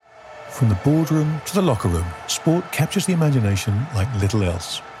From the boardroom to the locker room, sport captures the imagination like little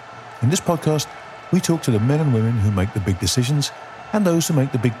else. In this podcast, we talk to the men and women who make the big decisions and those who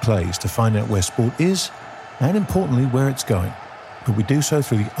make the big plays to find out where sport is and, importantly, where it's going. But we do so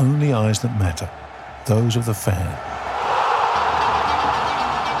through the only eyes that matter, those of the fan.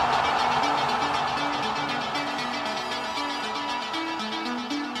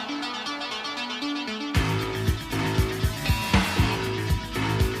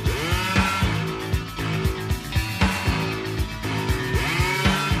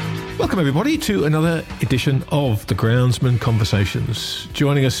 Welcome everybody to another edition of the Groundsmen Conversations.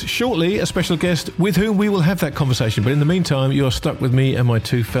 Joining us shortly, a special guest with whom we will have that conversation. But in the meantime, you're stuck with me and my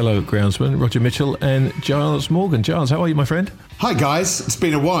two fellow groundsmen, Roger Mitchell and Giles Morgan. Giles, how are you, my friend? Hi guys, it's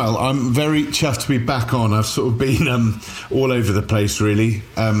been a while. I'm very chuffed to be back on. I've sort of been all over the place really,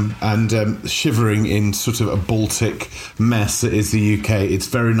 and shivering in sort of a Baltic mess that is the UK. It's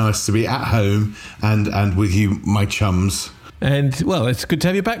very nice to be at home and with you, my chums. And, well, it's good to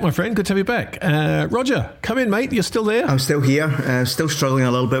have you back, my friend. Good to have you back. Roger, come in, mate. You're still there? I'm still here. Still struggling a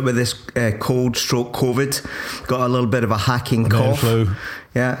little bit with this cold stroke COVID. Got a little bit of a hacking cough. Flu.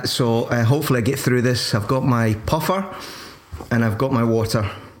 Yeah, so hopefully I get through this. I've got my puffer and I've got my water.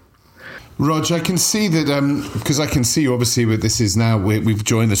 Rog, I can see that, because I can see you obviously with this is now, we've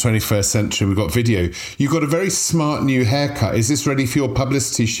joined the 21st century, we've got video. You've got a very smart new haircut. Is this ready for your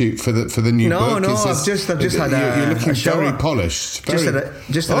publicity shoot for the new book? No, I've just had you're looking a shower. very polished. Just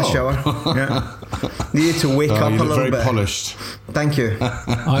had a shower. Yeah. Needed to wake up a little very bit. Polished. Thank you.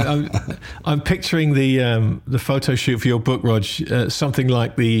 I'm picturing the photo shoot for your book, Rog, something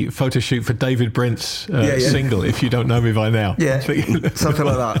like the photo shoot for David Brent's single, If You Don't Know Me By Now. Yeah, something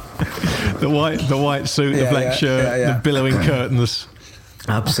like that. The white suit, the black shirt, the billowing curtains.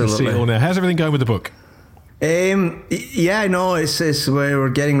 Absolutely. I can see it all now. How's everything going with the book? It's where we're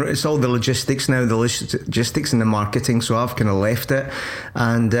getting. It's all the logistics now, the logistics and the marketing. So I've kind of left it,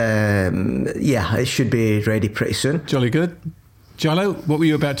 and it should be ready pretty soon. Jolly good. Jalo, what were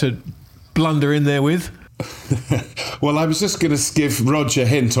you about to blunder in there with? Well, I was just going to give Roger a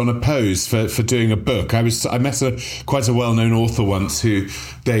hint on a pose for doing a book. I met quite a well-known author once who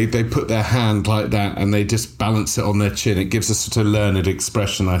they put their hand like that and they just balance it on their chin. It gives a sort of learned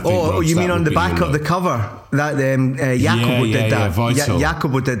expression, I think. Oh, you mean on the back of the cover? That Jacobo did that. Vital.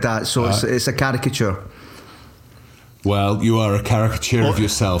 Jacobo did that, so it's a caricature. Well, you are a caricature of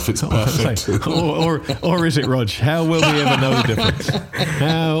yourself. It's perfect. Or is it, Rog? How will we ever know the difference?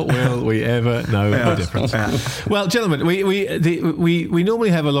 How will we ever know the difference? Yeah. Well, gentlemen, we normally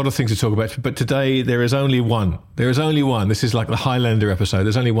have a lot of things to talk about, but today there is only one. There is only one. This is like the Highlander episode.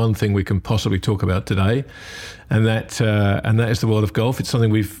 There's only one thing we can possibly talk about today, and that is the world of golf. It's something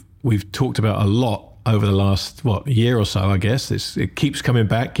we've talked about a lot over the last year or so, I guess. It keeps coming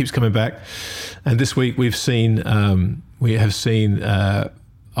back, and this week we have seen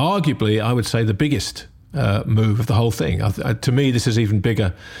arguably, I would say, the biggest move of the whole thing. To me, this is even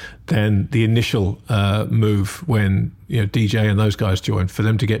bigger than the initial move when DJ and those guys joined. For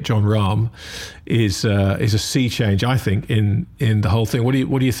them to get John Rahm is a sea change, I think, in the whole thing. What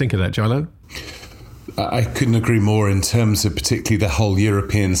do you think of that, Jilo? I couldn't agree more in terms of particularly the whole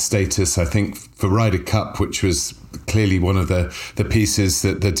European status. I think for Ryder Cup, which was clearly one of the pieces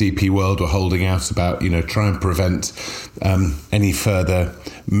that the DP World were holding out about, try and prevent any further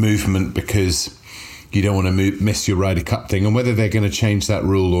movement because you don't want to miss your Ryder Cup thing. And whether they're going to change that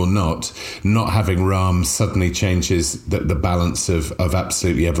rule or not having Rahm suddenly changes the balance of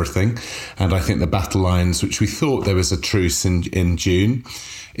absolutely everything. And I think the battle lines, which we thought there was a truce in June,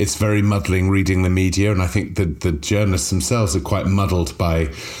 it's very muddling reading the media, and I think the journalists themselves are quite muddled by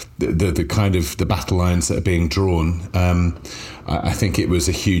the kind of the battle lines that are being drawn. I think it was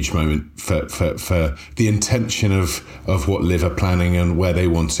a huge moment for the intention of what LIV are planning and where they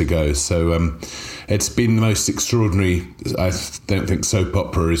want to go. So it's been the most extraordinary. I don't think soap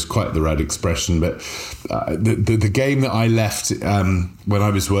opera is quite the right expression, but the game that I left when I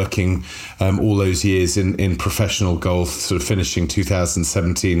was working all those years in professional golf, sort of finishing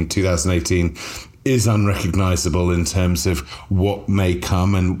 2017, 2018, is unrecognisable in terms of what may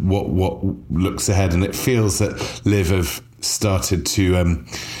come and what looks ahead. And it feels that LIV have started to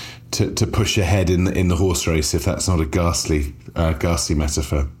push ahead in the horse race, if that's not a ghastly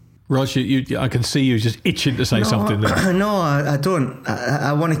metaphor. Roger, I can see you just itching to say something there. No, I don't.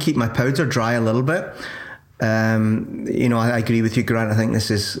 I want to keep my powder dry a little bit. I agree with you, Grant. I think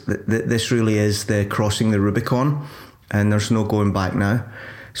this really is the crossing the Rubicon, and there's no going back now.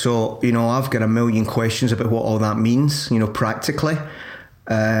 So, I've got a million questions about what all that means, practically.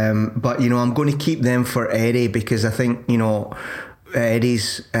 But, I'm going to keep them for Eddie because I think,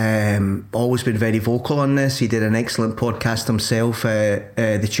 Eddie's always been very vocal on this. He did an excellent podcast himself,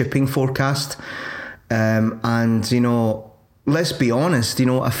 the Chipping Forecast. And, you know, let's be honest, you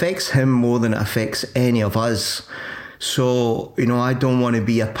know, it affects him more than it affects any of us. So, you know, I don't want to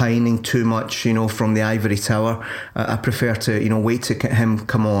be opining too much, you know, from the ivory tower. I prefer to, you know, wait to get him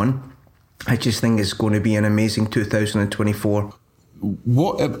come on. I just think it's going to be an amazing 2024.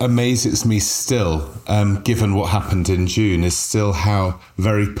 What amazes me still, given what happened in June, is still how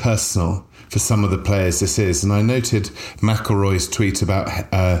very personal for some of the players this is. And I noted McIlroy's tweet about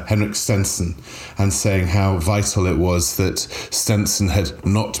Henrik Stenson and saying how vital it was that Stenson had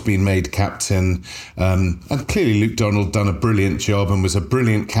not been made captain. And clearly Luke Donald done a brilliant job and was a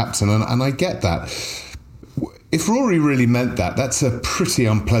brilliant captain. And I get that. If Rory really meant that, that's a pretty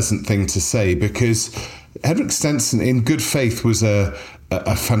unpleasant thing to say, because Henrik Stenson, in good faith, was a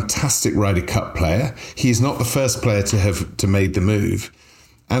fantastic Ryder Cup player. He's not the first player to have made the move.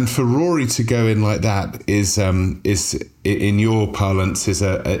 And for Rory to go in like that is in your parlance, is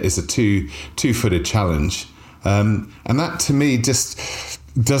a two-footed challenge. And that, to me, just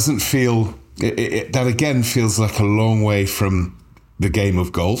doesn't feel... that, again, feels like a long way from the game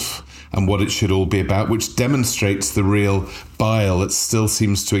of golf and what it should all be about, which demonstrates the real bile that still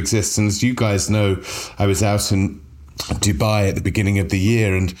seems to exist. And as you guys know, I was out in Dubai at the beginning of the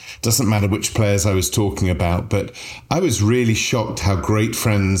year, and it doesn't matter which players I was talking about, but I was really shocked how great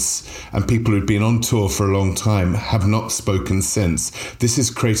friends and people who'd been on tour for a long time have not spoken since. This has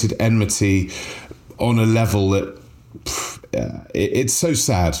created enmity on a level that it's so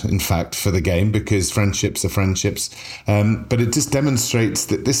sad, in fact, for the game, because friendships are friendships. But it just demonstrates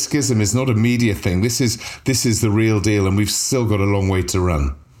that this schism is not a media thing. This is the real deal, and we've still got a long way to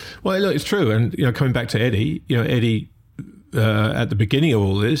run. Well, look, it's true. And, you know, coming back to Eddie, you know, Eddie, at the beginning of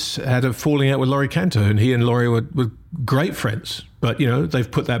all this, had a falling out with Laurie Cantor, and he and Laurie were great friends. But, you know, they've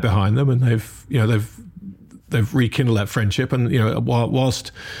put that behind them, and they've rekindled that friendship. And, you know,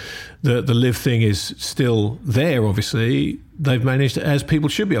 whilst the LIV thing is still there, obviously, they've managed, as people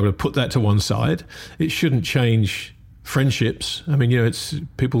should be able to, put that to one side. It shouldn't change friendships. I mean, you know, it's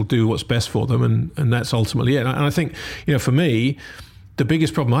people do what's best for them, and that's ultimately it. And I think, you know, for me, the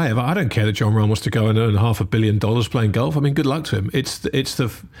biggest problem I have, I don't care that John Rahm wants to go and earn $500 million playing golf. I mean, good luck to him. It's the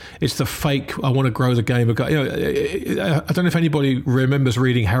fake, I want to grow the game of golf. You know, I don't know if anybody remembers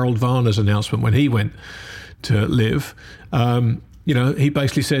reading Harold Varner's announcement when he went to LIV. You know, he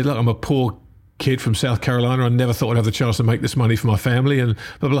basically said, look, I'm a poor kid from South Carolina. I never thought I'd have the chance to make this money for my family, and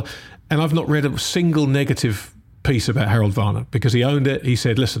blah, blah, blah. And I've not read a single negative piece about Harold Varner, because he owned it. He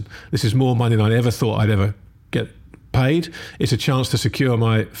said, listen, this is more money than I ever thought I'd ever get paid. It's a chance to secure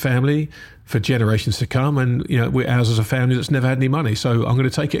my family for generations to come. And, you know, we're ours as a family that's never had any money. So I'm going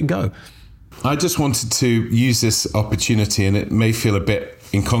to take it and go. I just wanted to use this opportunity, and it may feel a bit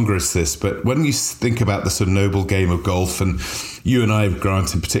incongruous, this, but when you think about the sort of noble game of golf, and you and I,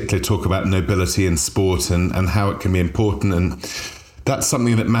 Grant, in particular, talk about nobility in sport and how it can be important, and that's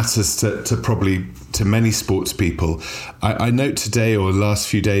something that matters to probably to many sports people. I note today, or the last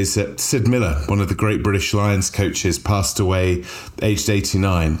few days, that Sid Miller, one of the great British Lions coaches, passed away aged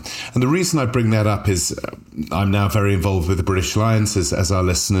 89. And the reason I bring that up is I'm now very involved with the British Lions, as our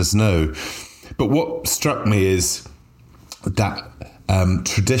listeners know. But what struck me is that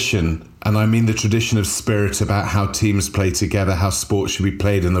tradition, and I mean the tradition of spirit about how teams play together, how sport should be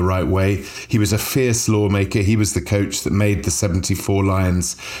played in the right way. He was a fierce lawmaker. He was the coach that made the 74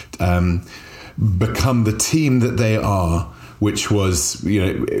 Lions become the team that they are, which was, you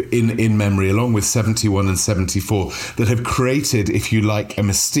know, in memory, along with 71 and 74, that have created, if you like, a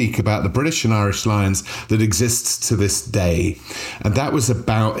mystique about the British and Irish Lions that exists to this day. And that was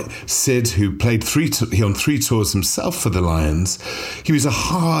about Sid, who played on three tours himself for the Lions. He was a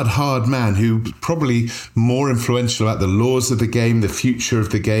hard man who probably more influential about the laws of the game, the future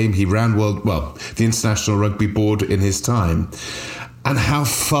of the game. He ran the International Rugby Board in his time. And how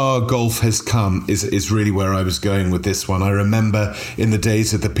far golf has come is really where I was going with this one. I remember in the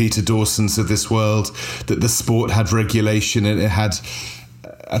days of the Peter Dawsons of this world that the sport had regulation and it had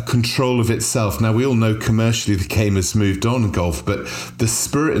a control of itself. Now, we all know commercially the game has moved on in golf, but the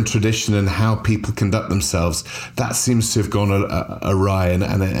spirit and tradition and how people conduct themselves, that seems to have gone awry, and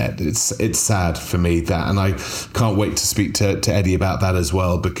it's sad for me, that. And I can't wait to speak to Eddie about that as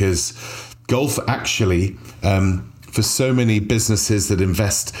well, because golf actually... for so many businesses that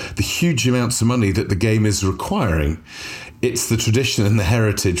invest the huge amounts of money that the game is requiring, it's the tradition and the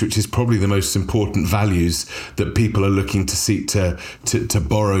heritage which is probably the most important values that people are looking to seek to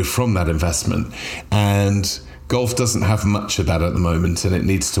borrow from that investment. And golf doesn't have much of that at the moment, and it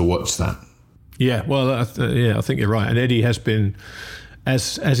needs to watch that. Yeah, well, I think you're right. And Eddie has been,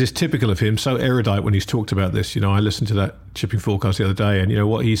 as is typical of him, so erudite when he's talked about this. I listened to that chipping forecast the other day, and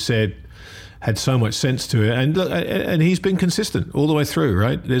what he said had so much sense to it. And look, and he's been consistent all the way through,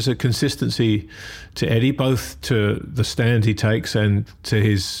 right? There's a consistency to Eddie, both to the stand he takes and to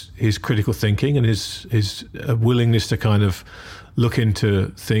his critical thinking and his willingness to kind of look into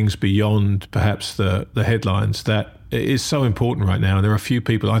things beyond perhaps the headlines. That is so important right now. And there are a few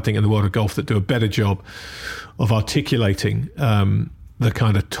people, I think, in the world of golf that do a better job of articulating the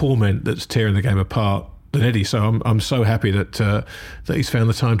kind of torment that's tearing the game apart than Eddie. So I'm so happy that he's found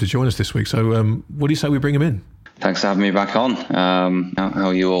the time to join us this week. So what do you say we bring him in? Thanks for having me back on. How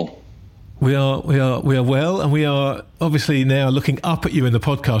are you all? We are well, and we are obviously now looking up at you in the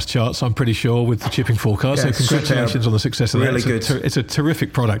podcast charts, I'm pretty sure, with the chipping forecast. Yeah, so congratulations on the success of that. Really good. It's a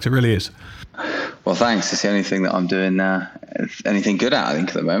terrific product. It really is. Well, thanks. It's the only thing that I'm doing anything good at, I think,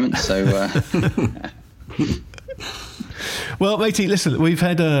 at the moment. So. Well, matey, listen, we've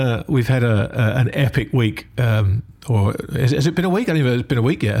had an epic week. Or has it been a week? I don't even know if it's been a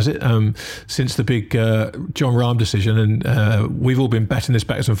week yet, has it? Since the big John Rahm decision, and we've all been batting this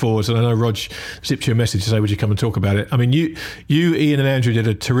backwards and forwards. And I know Rog zipped you a message to say, would you come and talk about it? I mean, you, Ian and Andrew did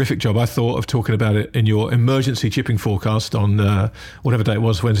a terrific job, I thought, of talking about it in your emergency chipping forecast on whatever day it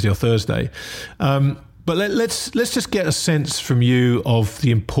was, Wednesday or Thursday. But let's just get a sense from you of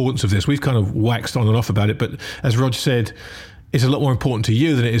the importance of this. We've kind of waxed on and off about it, but as Rog said, it's a lot more important to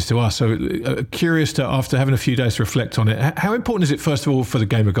you than it is to us. So curious to, after having a few days to reflect on it, how important is it, first of all, for the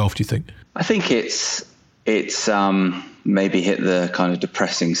game of golf, do you think? I think it's maybe hit the kind of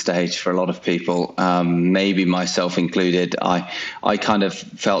depressing stage for a lot of people, maybe myself included. I kind of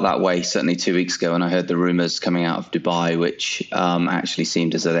felt that way certainly 2 weeks ago when I heard the rumours coming out of Dubai, which actually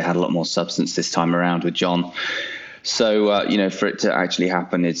seemed as though they had a lot more substance this time around with John. So, for it to actually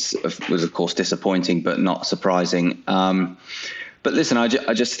happen was, of course, disappointing, but not surprising. But listen, I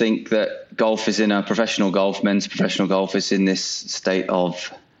just think that golf is in men's professional golf is in this state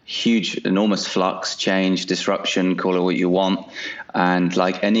of huge, enormous flux, change, disruption, call it what you want. And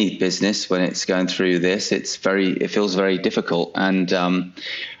like any business, when it's going through this, it feels very difficult. And,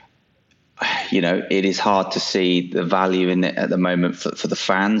 it is hard to see the value in it at the moment for the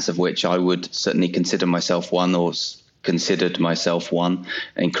fans, of which I would certainly consider myself one, or considered myself one,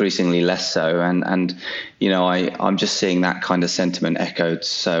 increasingly less so. And I'm just seeing that kind of sentiment echoed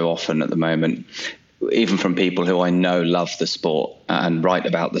so often at the moment, even from people who I know love the sport and write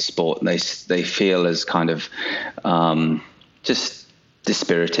about the sport. They feel as kind of just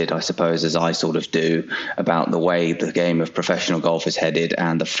dispirited, I suppose, as I sort of do, about the way the game of professional golf is headed,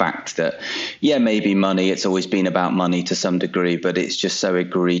 and the fact that, maybe money, it's always been about money to some degree, but it's just so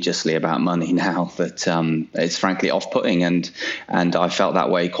egregiously about money now that it's frankly off-putting. And I felt that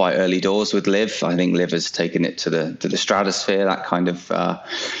way quite early doors with LIV. I think LIV has taken it to the stratosphere, that kind of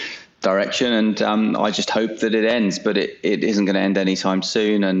direction, and I just hope that it ends, but it isn't going to end anytime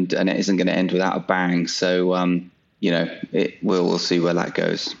soon, and it isn't going to end without a bang. So we'll see where that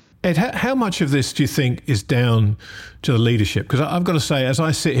goes. Ed, how much of this do you think is down to the leadership? Because I've got to say, as I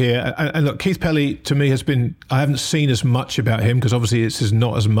sit here, and look, Keith Pelley to me I haven't seen as much about him, because obviously this is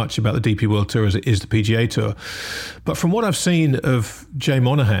not as much about the DP World Tour as it is the PGA Tour. But from what I've seen of Jay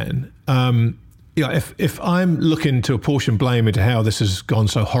Monahan, if I'm looking to apportion blame into how this has gone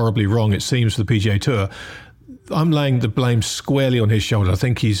so horribly wrong, it seems, for the PGA Tour, I'm laying the blame squarely on his shoulder. I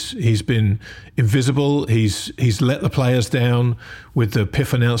think he's been invisible. He's let the players down with the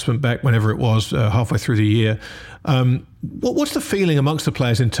PIF announcement back whenever it was, halfway through the year. What's the feeling amongst the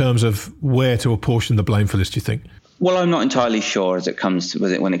players in terms of where to apportion the blame for this, do you think? Well, I'm not entirely sure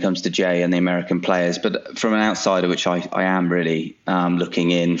when it comes to Jay and the American players, but from an outsider, which I am really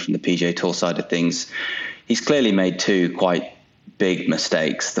looking in from the PGA Tour side of things, he's clearly made two quite big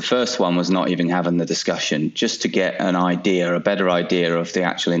mistakes. The first one was not even having the discussion, just to get a better idea of the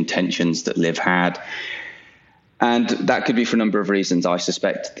actual intentions that LIV had. And that could be for a number of reasons. I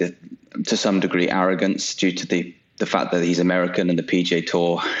suspect that to some degree arrogance, due to the fact that he's American and the PGA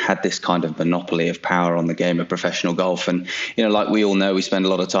Tour had this kind of monopoly of power on the game of professional golf. And, like we all know, we spend a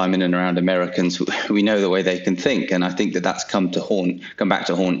lot of time in and around Americans. We know the way they can think. And I think that that's come back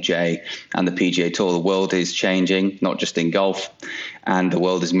to haunt Jay and the PGA Tour. The world is changing, not just in golf, and the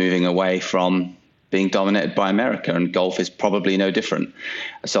world is moving away from being dominated by America, and golf is probably no different.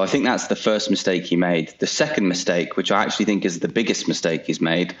 So I think that's the first mistake he made. The second mistake, which I actually think is the biggest mistake he's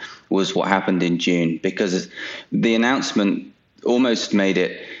made, was what happened in June, because the announcement almost made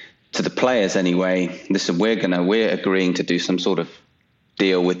it to the players anyway. Listen, we're agreeing to do some sort of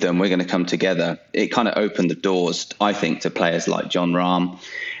deal with them. We're going to come together. It kind of opened the doors, I think, to players like John Rahm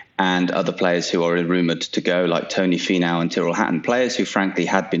and other players who are rumoured to go, like Tony Finau and Tyrrell Hatton, players who frankly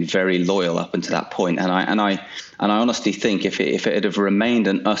had been very loyal up until that point. And I honestly think if it had have remained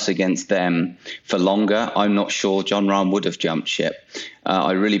an us against them for longer, I'm not sure John Rahm would have jumped ship.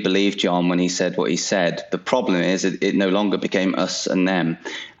 I really believe John when he said what he said. The problem is it no longer became us and them.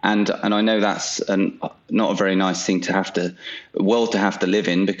 And I know that's not a very nice thing to have to live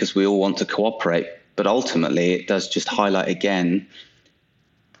in, because we all want to cooperate. But ultimately, it does just highlight again,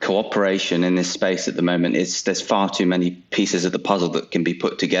 cooperation in this space at the moment there's far too many pieces of the puzzle that can be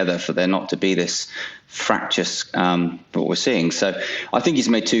put together for there not to be this fracture, what we're seeing. So I think he's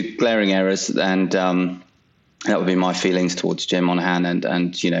made two glaring errors, and that would be my feelings towards Jim Monahan. And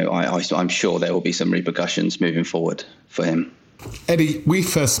I'm sure there will be some repercussions moving forward for him. Eddie, we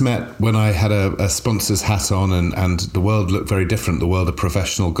first met when I had a sponsor's hat on, and the world looked very different. The world of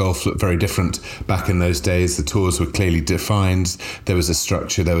professional golf looked very different back in those days. The tours were clearly defined. There was a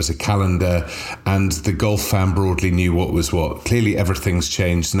structure, there was a calendar, and the golf fan broadly knew what was what. Clearly, everything's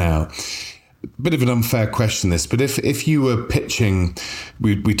changed now. Bit of an unfair question, this, but if you were pitching,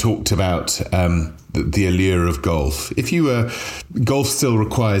 we talked about the allure of golf. Golf still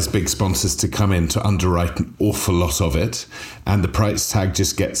requires big sponsors to come in to underwrite an awful lot of it, and the price tag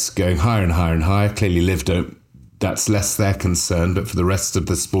just gets going higher and higher and higher. Clearly, LIV don't. That's less their concern, but for the rest of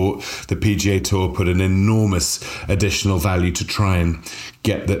the sport, the PGA Tour put an enormous additional value to try and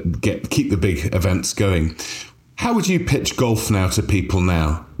keep the big events going. How would you pitch golf now to people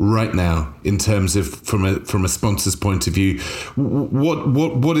right now, in terms of from a sponsor's point of view?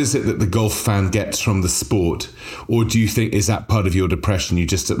 What is it that the golf fan gets from the sport, or do you think is that part of your depression? You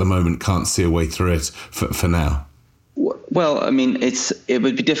just at the moment can't see a way through it for now. Well, I mean, it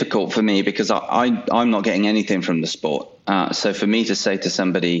would be difficult for me because I'm not getting anything from the sport. So for me to say to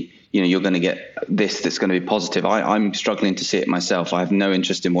somebody, you're going to get this that's going to be positive, I'm struggling to see it myself. I have no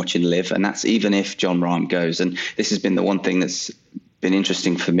interest in watching LIV, and that's even if John Rahm goes. And this has been the one thing that's been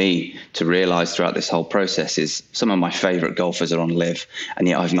interesting for me to realise throughout this whole process is some of my favourite golfers are on LIV, and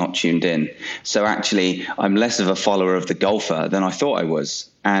yet I've not tuned in. So actually, I'm less of a follower of the golfer than I thought I was.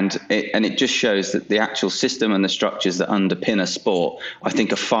 And it just shows that the actual system and the structures that underpin a sport, I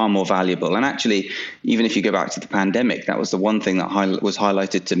think, are far more valuable. And actually, even if you go back to the pandemic, that was the one thing that was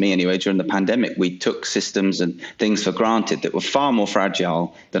highlighted to me anyway. During the pandemic, we took systems and things for granted that were far more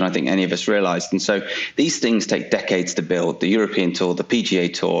fragile than I think any of us realised. And so these things take decades to build. The European Tour, the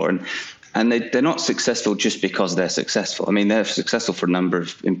PGA Tour, and they're not successful just because they're successful. I mean, they're successful for a number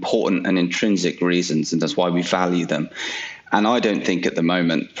of important and intrinsic reasons, and that's why we value them. And I don't think at the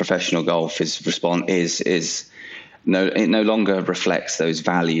moment professional golf it no longer reflects those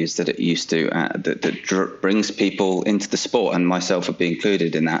values that it used to, that brings people into the sport, and myself would be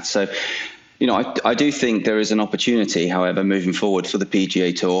included in that. So, I do think there is an opportunity, however, moving forward for the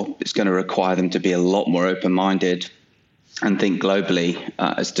PGA Tour. It's going to require them to be a lot more open-minded and think globally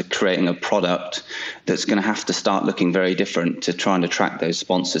as to creating a product that's going to have to start looking very different to try and attract those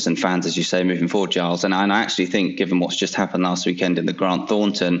sponsors and fans, as you say, moving forward, Giles. And I actually think, given what's just happened last weekend in the Grant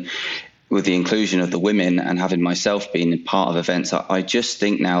Thornton, with the inclusion of the women and having myself been part of events, I just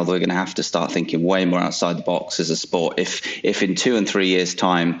think now that we're going to have to start thinking way more outside the box as a sport. If in 2 and 3 years'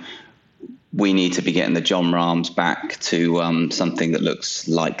 time, we need to be getting the John Rahms back to something that looks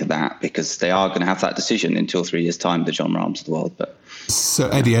like that, because they are going to have that decision in 2 or 3 years' time, the John Rahms of the world. But so,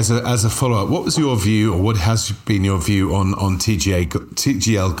 Eddie, as a follow-up, what was your view, or what has been your view on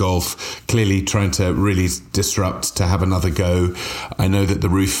TGL Golf clearly trying to really disrupt, to have another go? I know that the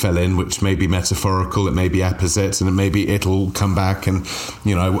roof fell in, which may be metaphorical, it may be apposite, and maybe it'll come back. And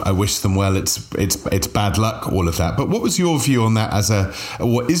I wish them well. It's bad luck, all of that. But what was your view on that?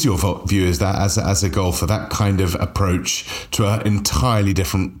 What is your view as a golfer, that kind of approach to an entirely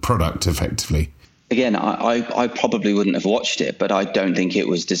different product, effectively? Again, I probably wouldn't have watched it, but I don't think it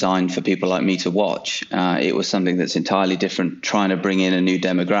was designed for people like me to watch. It was something that's entirely different, trying to bring in a new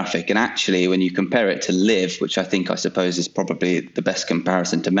demographic. And actually, when you compare it to LIV, which I suppose is probably the best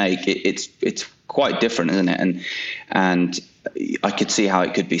comparison to make, it's quite different, isn't it? And I could see how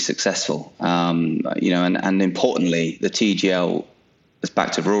it could be successful. And importantly, the TGL,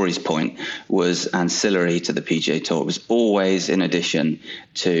 back to Rory's point, was ancillary to the PGA Tour. It was always in addition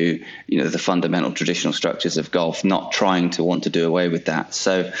to, the fundamental traditional structures of golf, not trying to want to do away with that.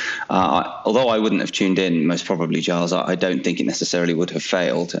 So although I wouldn't have tuned in, most probably, Giles, I don't think it necessarily would have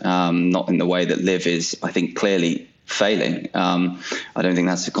failed, not in the way that LIV is, I think, clearly failing. I don't think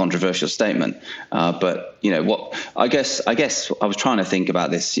that's a controversial statement. But, I guess I was trying to think about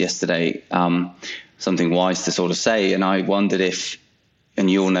this yesterday, something wise to sort of say, and I wondered if, and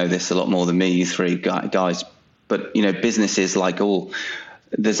you all know this a lot more than me, you three guys, but business is like all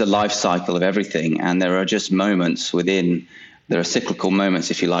there's a life cycle of everything, and there are just moments there are cyclical moments,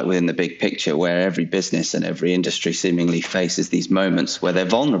 if you like, within the big picture, where every business and every industry seemingly faces these moments where they're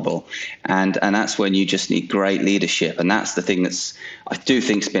vulnerable. And that's when you just need great leadership. And that's the thing I do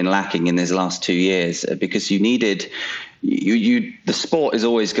think's been lacking in these last 2 years, because the sport is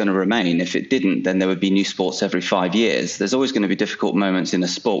always going to remain. If it didn't, then there would be new sports every 5 years. There's always going to be difficult moments in a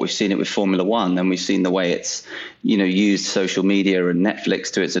sport. We've seen it with Formula One, and we've seen the way it's, used social media and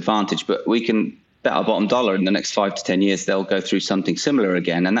Netflix to its advantage. But we can bet our bottom dollar in the next 5 to 10 years they'll go through something similar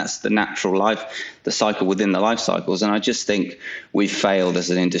again, and that's the natural the cycle within the life cycles. And I just think we've failed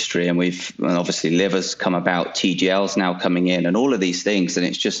as an industry, and obviously LIV has come about, TGL's now coming in, and all of these things, and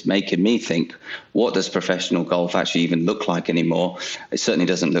it's just making me think, what does professional golf actually even look like anymore? It certainly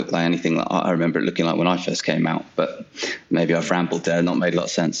doesn't look like anything that I remember it looking like when I first came out, but maybe I've rambled there, not made a lot of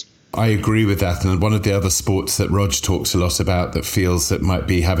sense. I agree with that. And one of the other sports that Rog talks a lot about that feels that might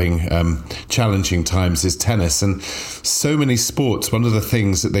be having challenging times is tennis. And so many sports, one of the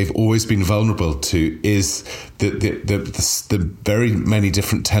things that they've always been vulnerable to is the very many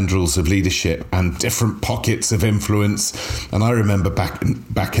different tendrils of leadership and different pockets of influence. And I remember back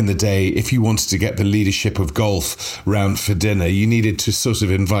in the day, if you wanted to get the leadership of golf round for dinner, you needed to sort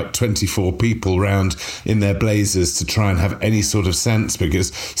of invite 24 people round in their blazers to try and have any sort of sense,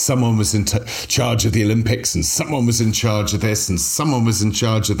 because someone was in charge of the Olympics, and someone was in charge of this, and someone was in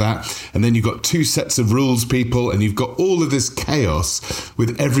charge of that. And then you've got two sets of rules people, and you've got all of this chaos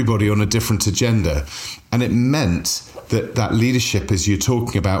with everybody on a different agenda. And it meant that leadership, as you're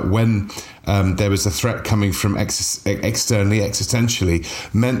talking about, when there was a threat coming from externally,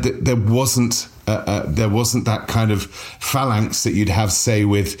 existentially, meant that there wasn't that kind of phalanx that you'd have, say,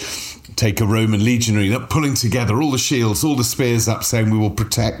 with, take a Roman legionary, not pulling together all the shields, all the spears up, saying we will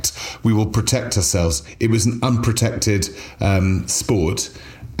protect ourselves. It was an unprotected sport,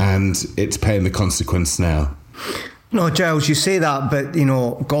 and it's paying the consequence now. No, Giles, you say that, but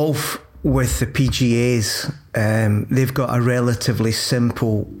golf with the PGAs, they've got a relatively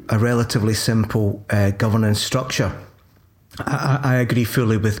simple governance structure. I agree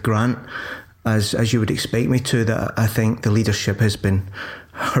fully with Grant, as you would expect me to, that I think the leadership has been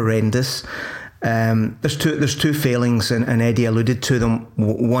horrendous. There's two failings, and Eddie alluded to them.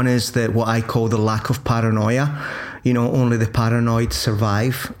 One is what I call the lack of paranoia. Only the paranoid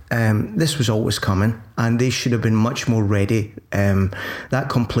survive. This was always coming, and they should have been much more ready. That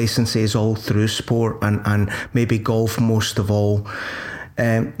complacency is all through sport, and maybe golf most of all.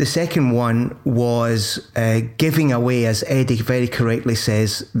 The second one was giving away, as Eddie very correctly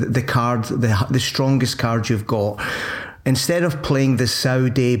says, the strongest card you've got. Instead of playing the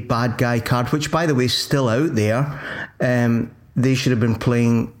Saudi bad guy card, which, by the way, is still out there, they should have been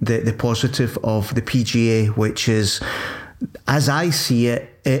playing the positive of the PGA, which is, as I see it,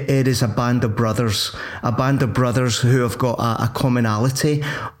 it is a band of brothers who have got a commonality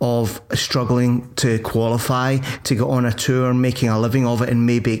of struggling to qualify, to get on a tour, making a living of it, and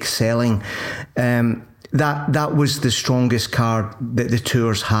maybe excelling. That was the strongest card that the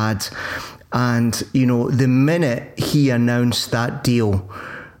tours had. And, the minute he announced that deal,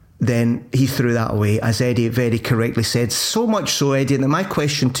 then he threw that away, as Eddie very correctly said. So much so, Eddie, that my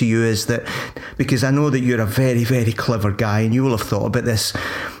question to you is that, because I know that you're a very, very clever guy and you will have thought about this,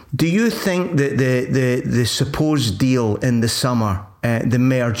 do you think that the supposed deal in the summer, the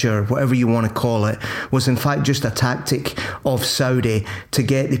merger, whatever you want to call it, was in fact just a tactic of Saudi to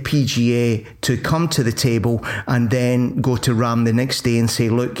get the PGA to come to the table and then go to Rahm the next day and say,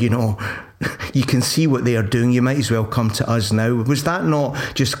 look, you can see what they are doing, you might as well come to us now? Was that not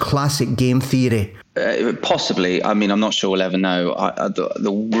just classic game theory? Possibly. I mean, I'm not sure we'll ever know.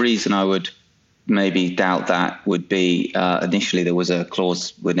 The reason I would maybe doubt that would be initially there was a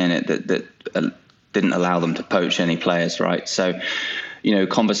clause within it that didn't allow them to poach any players, right? So,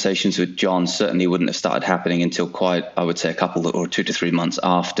 conversations with John certainly wouldn't have started happening until quite, I would say, a couple or 2 to 3 months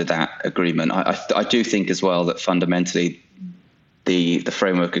after that agreement. I do think as well that fundamentally the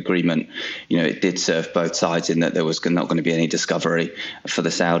framework agreement, it did serve both sides in that there was not going to be any discovery for the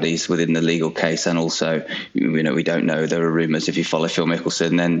Saudis within the legal case. And also, we don't know. There are rumours, if you follow Phil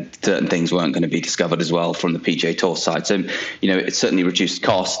Mickelson, then certain things weren't going to be discovered as well from the PGA Tour side. So, it certainly reduced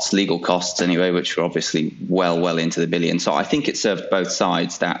costs, legal costs anyway, which were obviously well into the billions. So I think it served both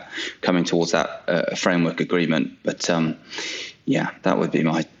sides, that coming towards that framework agreement. But that would be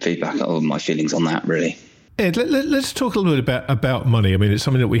my feedback or my feelings on that, really. Ed, let's talk a little bit about money. I mean, it's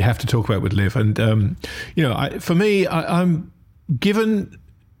something that we have to talk about with LIV. And, for me, I'm given,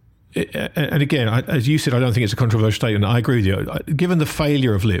 and again, as you said, I don't think it's a controversial statement. I agree with you. Given the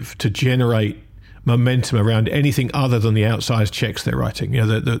failure of LIV to generate momentum around anything other than the outsized checks they're writing. You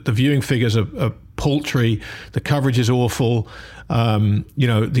know, the viewing figures are paltry. The coverage is awful. You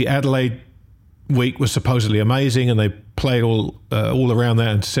know, the Adelaide week was supposedly amazing, and they played all around that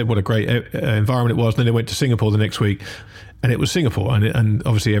and said what a great environment it was. And then they went to Singapore the next week, and it was Singapore, and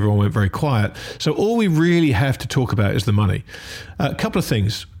obviously everyone went very quiet. So all we really have to talk about is the money. A couple of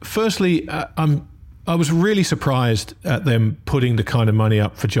things. Firstly, I was really surprised at them putting the kind of money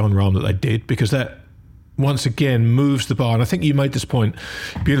up for John Rahm that they did, because that once again moves the bar. And I think you made this point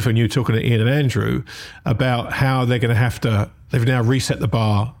beautifully when you were talking to Ian and Andrew about how they're going to have to. They've now reset the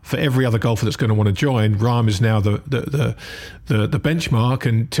bar for every other golfer that's going to want to join. Rahm is now the benchmark,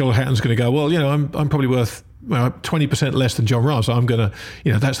 and Till Hatton's going to go, well, you know, I'm probably worth 20% less than John Rahm, so I'm going to,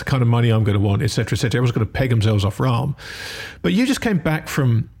 you know, that's the kind of money I'm going to want, et cetera, et cetera. Everyone's going to peg themselves off Rahm. But you just came back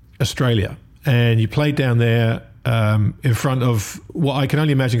from Australia, and you played down there in front of what I can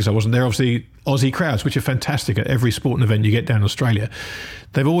only imagine, because I wasn't there, obviously Aussie crowds, which are fantastic at every sporting event you get down in Australia.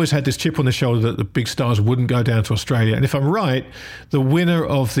 They've always had this chip on their shoulder that the big stars wouldn't go down to Australia. And if I'm right, the winner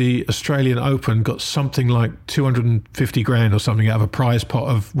of the Australian Open got something like 250 grand or something out of a prize pot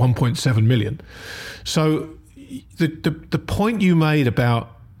of 1.7 million. So the point you made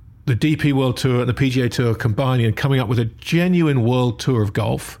about the DP World Tour and the PGA Tour combining and coming up with a genuine world tour of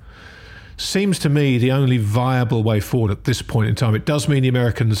golf seems to me the only viable way forward at this point in time. It does mean the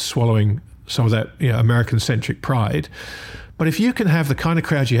Americans swallowing some of that, you know, American-centric pride. But if you can have the kind of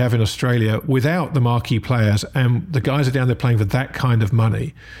crowd you have in Australia without the marquee players, and the guys are down there playing for that kind of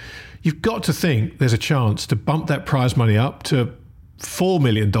money, you've got to think there's a chance to bump that prize money up to $4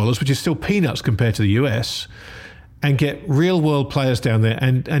 million, which is still peanuts compared to the US, and get real-world players down there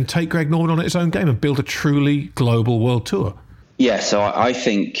and take Greg Norman on its own game and build a truly global world tour. Yeah, so I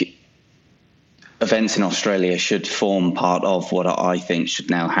think events in Australia should form part of what I think should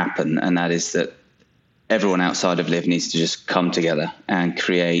now happen, and that is that everyone outside of LIV needs to just come together and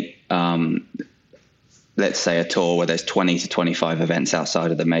create, let's say, a tour where there's 20 to 25 events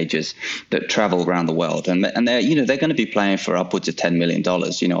outside of the majors that travel around the world, and they're, you know, they're going to be playing for upwards of $10 million.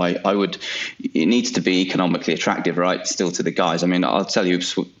 You know, it needs to be economically attractive, right? Still to the guys. I mean, I'll tell you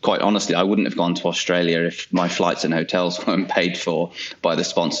quite honestly, I wouldn't have gone to Australia if my flights and hotels weren't paid for by the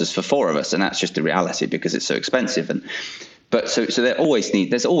sponsors for 4 of us, and that's just the reality because it's so expensive. But so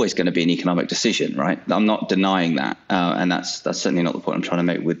there's always going to be an economic decision, right? I'm not denying that, and that's certainly not the point I'm trying to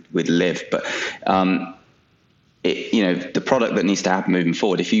make with LIV. But you know, the product that needs to happen moving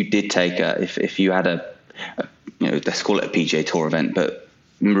forward. If you did take if you had a you know, let's call it a PGA Tour event, but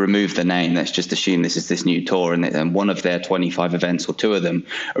remove the name. Let's just assume this is this new tour, and one of their 25 events, or 2 of them,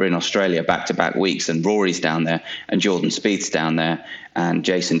 are in Australia back-to-back weeks, and Rory's down there, and Jordan Spieth's down there, and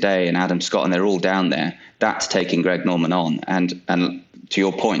Jason Day and Adam Scott, and they're all down there. That's taking Greg Norman on, and to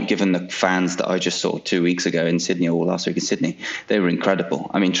your point, given the fans that I just saw 2 weeks ago in Sydney, or last week in Sydney, they were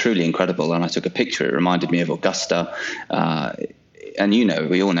incredible. I mean, truly incredible. And I took a picture. It reminded me of Augusta. And, you know,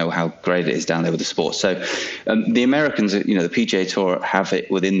 we all know how great it is down there with the sport. So the Americans, you know, the PGA Tour have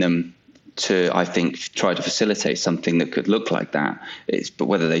it within them to, I think, try to facilitate something that could look like that. But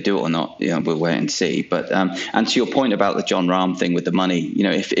whether they do it or not, you know, we'll wait and see. But and to your point about the John Rahm thing with the money, you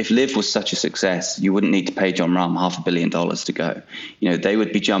know, if LIV was such a success, you wouldn't need to pay John Rahm $500 million to go. You know, they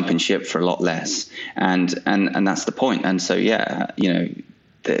would be jumping ship for a lot less, and that's the point. And so, yeah, you know,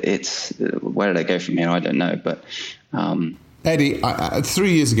 it's where do they go from here? I don't know, but. Eddie,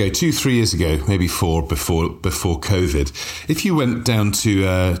 3 years ago, 3 years ago, maybe 4 before COVID, if you went down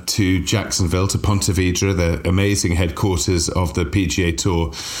to Jacksonville, to Ponte Vedra, the amazing headquarters of the PGA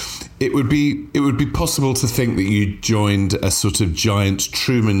Tour, it would be possible to think that you joined a sort of giant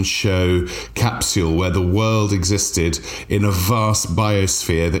Truman Show capsule where the world existed in a vast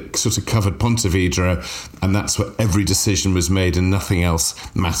biosphere that sort of covered Ponte Vedra, and that's where every decision was made and nothing else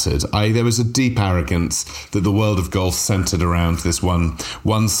mattered. There was a deep arrogance that the world of golf centered around this one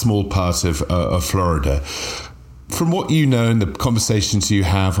small part of Florida. From what you know and the conversations you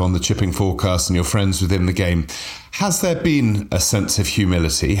have on the Chipping Forecast and your friends within the game, has there been a sense of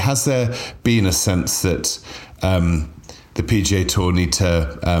humility? Has there been a sense that the PGA Tour need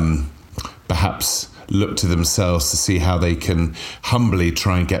to perhaps look to themselves to see how they can humbly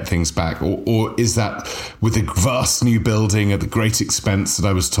try and get things back? Or is that with a vast new building at the great expense that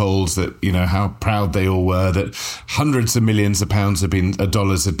I was told that, you know, how proud they all were that hundreds of millions of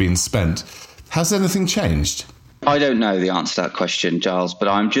dollars had been spent? Has anything changed? I don't know the answer to that question, Giles, but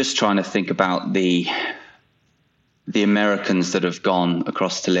I'm just trying to think about the Americans that have gone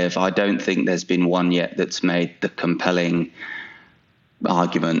across to LIV. I don't think there's been one yet that's made the compelling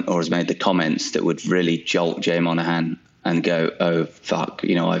argument or has made the comments that would really jolt Jay Monahan and go, oh, fuck,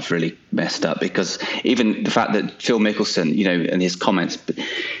 I've really messed up. Because even the fact that Phil Mickelson, and his comments,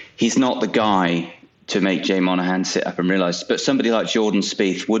 he's not the guy to make Jay Monahan sit up and realise, but somebody like Jordan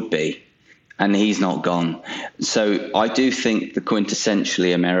Spieth would be, and he's not gone. So I do think the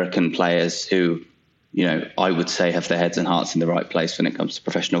quintessentially American players who, I would say have their heads and hearts in the right place when it comes to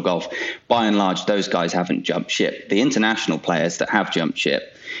professional golf, by and large, those guys haven't jumped ship. The international players that have jumped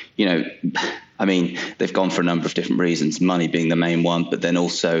ship, they've gone for a number of different reasons, money being the main one, but then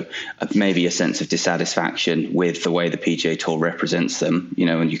also maybe a sense of dissatisfaction with the way the PGA Tour represents them.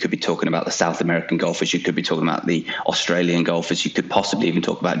 And you could be talking about the South American golfers, you could be talking about the Australian golfers, you could possibly even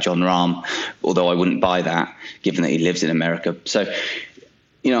talk about John Rahm, although I wouldn't buy that, given that he lives in America. So,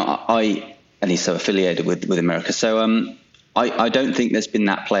 and he's so affiliated with America. So I don't think there's been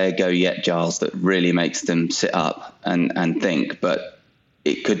that player go yet, Giles, that really makes them sit up and think, but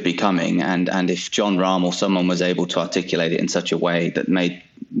it could be coming. And if John Rahm or someone was able to articulate it in such a way that made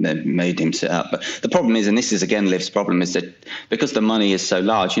him sit up. But the problem is, and this is again Liv's problem, is that because the money is so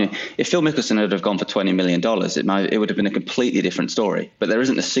large, if Phil Mickelson had have gone for $20 million, it would have been a completely different story. But there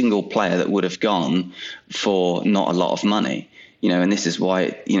isn't a single player that would have gone for not a lot of money. And this is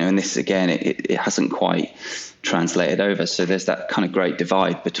why, and this again, it hasn't quite translated over. So there's that kind of great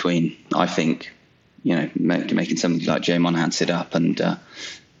divide between, I think, making somebody like Jay Monahan sit up and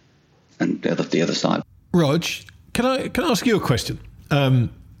the other side. Rog, can I ask you a question?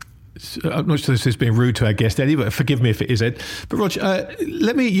 I'm not sure this is being rude to our guest Eddie, but forgive me if it is, Ed. But Rog,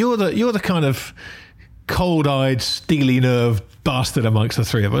 you're the kind of cold-eyed, steely-nerved bastard amongst the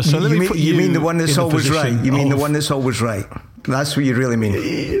three of us. So you mean the one that's always right? You mean the one that's always right? That's what you really mean.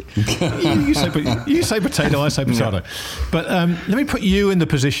 you say potato, I say potato. Yeah. But let me put you in the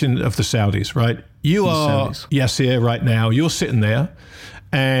position of the Saudis, right? You are Yasir right now. You're sitting there,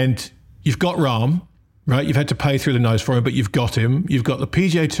 and you've got Rahm, right? You've had to pay through the nose for him, but you've got him. You've got the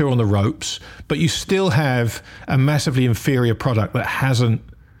PGA Tour on the ropes, but you still have a massively inferior product that hasn't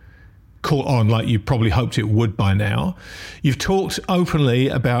caught on like you probably hoped it would by now. You've talked openly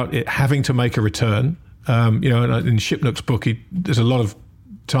about it having to make a return. In Shipnook's book, there's a lot of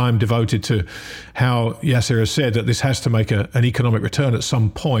time devoted to how Yasir has said that this has to make an economic return at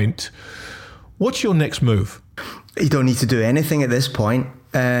some point. What's your next move? You don't need to do anything at this point.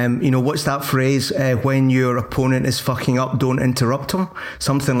 What's that phrase? When your opponent is fucking up, don't interrupt him.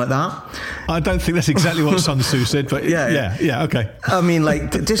 Something like that. I don't think that's exactly what Sun Tzu said, but yeah, okay.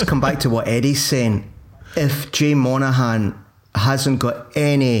 Just come back to what Eddie's saying. If Jay Monahan hasn't got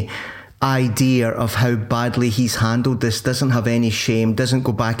any idea of how badly he's handled this, doesn't have any shame, doesn't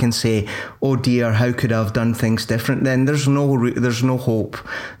go back and say, oh dear, how could I have done things different, then there's no hope.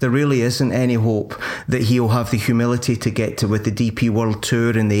 There really isn't any hope that he'll have the humility to get to with the DP World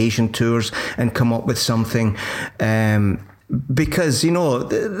Tour and the Asian Tours and come up with something, because they're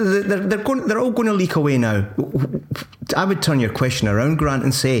all going to leak away now. I would turn your question around, Grant,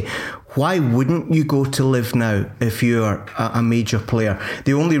 and say, why wouldn't you go to LIV now if you're a major player?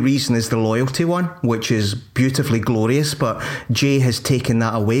 The only reason is the loyalty one, which is beautifully glorious, but Jay has taken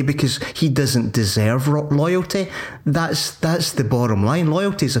that away because he doesn't deserve loyalty. That's the bottom line.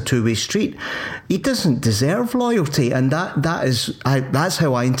 Loyalty is a two-way street. He doesn't deserve loyalty, and that's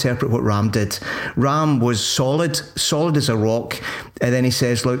how I interpret what Rahm did. Rahm was solid as a rock, and then he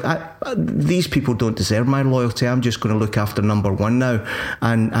says, look, these people don't deserve my loyalty. I'm just going to look after number one now,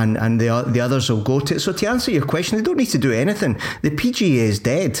 and the others will go to it. So to answer your question, they don't need to do anything. The PGA is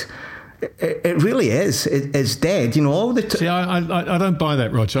dead. It really is. It's dead. All the See, I don't buy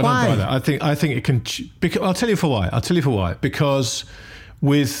that, Roger. Why? I don't buy that. I think it can. I'll tell you for why. Because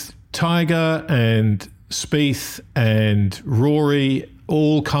with Tiger and Spieth and Rory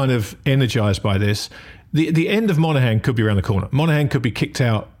all kind of energized by this, the end of Monahan could be around the corner. Monahan could be kicked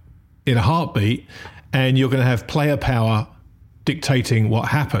out in a heartbeat, and you're going to have player power dictating what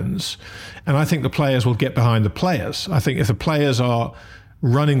happens. And I think the players will get behind the players. I think if the players are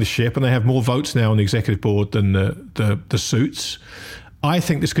running the ship and they have more votes now on the executive board than the suits, I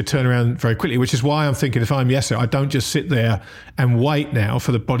think this could turn around very quickly, which is why I'm thinking if I'm Yasser, I don't just sit there and wait now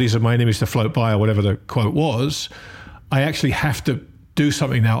for the bodies of my enemies to float by or whatever the quote was. I actually have to do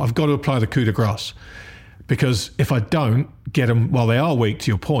something now. I've got to apply the coup de grace, because if I don't get them while they are weak,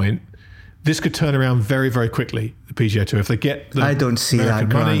 to your point, this could turn around very, very quickly, the PGA Tour. If they get the I don't see American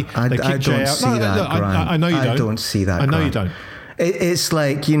that, money, Grant. they kick Jay out. I know you don't. I don't see that, I know Grant. you don't. It's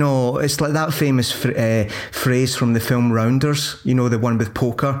like, it's like that famous phrase from the film Rounders, the one with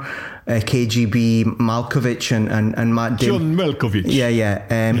poker, KGB Malkovich and Matt Damon. John Malkovich. Yeah.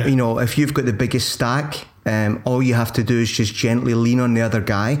 If you've got the biggest stack, All you have to do is just gently lean on the other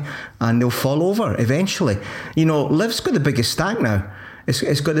guy and they'll fall over eventually. LIV's got the biggest stack now.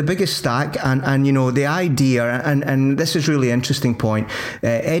 It's got the biggest stack, and the idea, and this is really interesting point.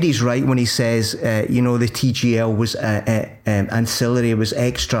 Eddie's right when he says, the TGL was ancillary, was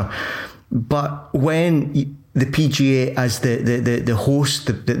extra. But when the PGA as the host,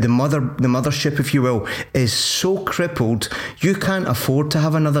 the mothership, if you will, is so crippled, you can't afford to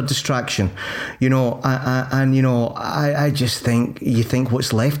have another distraction. I just think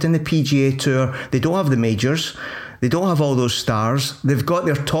what's left in the PGA Tour, they don't have the majors. They don't have all those stars. They've got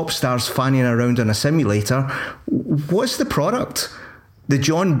their top stars fanning around in a simulator. What's the product? The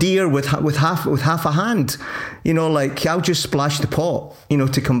John Deere with half a hand, I'll just splash the pot,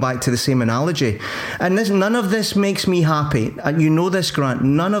 to come back to the same analogy. And none of this makes me happy. This, Grant.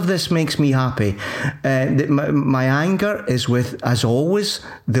 None of this makes me happy. My anger is with, as always,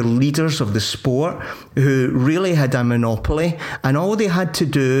 the leaders of the sport who really had a monopoly, and all they had to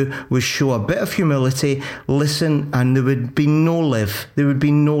do was show a bit of humility, listen, and there would be no LIV. There would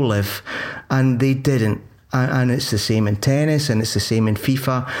be no LIV, and they didn't. And it's the same in tennis, and it's the same in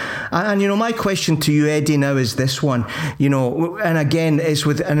FIFA. And my question to you, Eddie, now is this one. And again, it's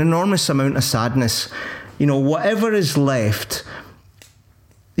with an enormous amount of sadness. Whatever is left,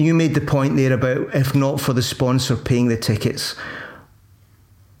 you made the point there about if not for the sponsor paying the tickets.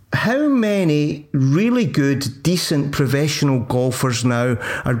 How many really good, decent professional golfers now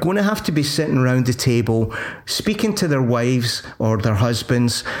are going to have to be sitting around the table speaking to their wives or their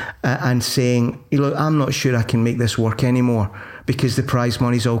husbands and saying, I'm not sure I can make this work anymore because the prize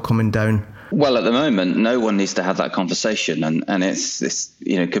money's all coming down? Well, at the moment, no one needs to have that conversation. And it's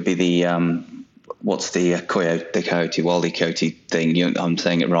it could be the... what's the Wally Coyote thing? I'm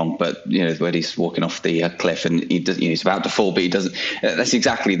saying it wrong, but when he's walking off the cliff and he's about to fall, but he doesn't. That's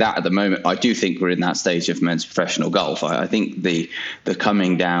exactly that at the moment. I do think we're in that stage of men's professional golf. I think the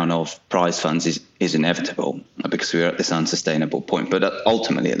coming down of prize funds is inevitable because we're at this unsustainable point. But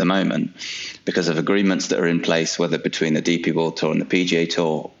ultimately, at the moment, because of agreements that are in place, whether between the DP World Tour and the PGA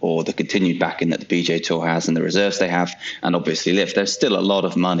Tour, or the continued backing that the PGA Tour has and the reserves they have, and obviously LIV, there's still a lot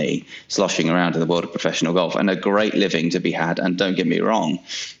of money sloshing around in the world of professional golf and a great living to be had. And don't get me wrong,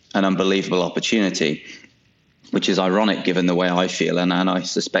 an unbelievable opportunity, which is ironic given the way I feel, and I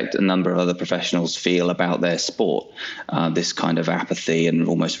suspect a number of other professionals feel about their sport, this kind of apathy and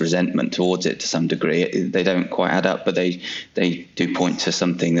almost resentment towards it to some degree. They don't quite add up, but they do point to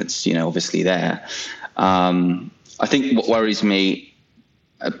something that's obviously there. I think what worries me,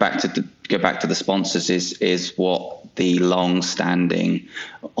 go back to the sponsors, is what the long-standing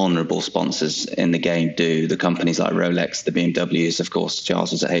honourable sponsors in the game do. The companies like Rolex, the BMWs, of course,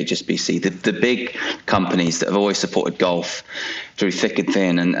 Charles was at HSBC, the big companies that have always supported golf through thick and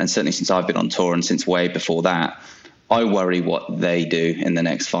thin, and certainly since I've been on tour and since way before that. I worry what they do in the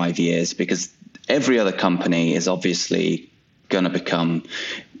next 5 years, because every other company is obviously going to become...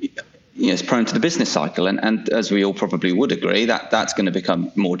 it's prone to the business cycle, and as we all probably would agree, that's going to become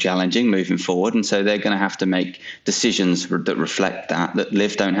more challenging moving forward, and so they're going to have to make decisions that reflect that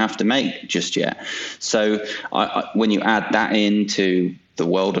LIV don't have to make just yet. So when you add that into the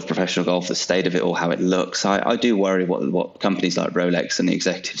world of professional golf, the state of it all, how it looks, I do worry what companies like Rolex and the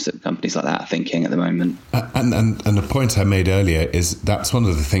executives at companies like that are thinking at the moment. And the point I made earlier is that's one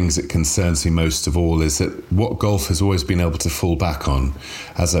of the things that concerns me most of all, is that what golf has always been able to fall back on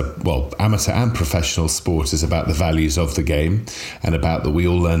as amateur and professional sport is about the values of the game, and about that we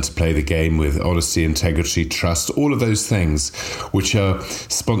all learn to play the game with honesty, integrity, trust, all of those things which our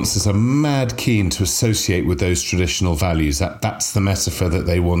sponsors are mad keen to associate with those traditional values. That's the metaphor that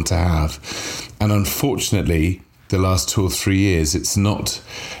they want to have. And unfortunately, the last 2 or 3 years, it's not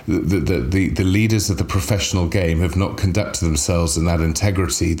the leaders of the professional game have not conducted themselves in that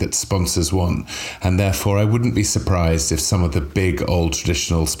integrity that sponsors want. And therefore, I wouldn't be surprised if some of the big old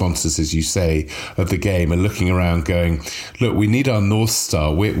traditional sponsors, as you say, of the game are looking around going, look, we need our North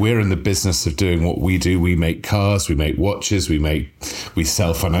Star. We're in the business of doing what we do. We make cars, we make watches, we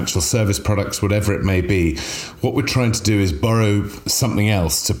sell financial service products, whatever it may be. What we're trying to do is borrow something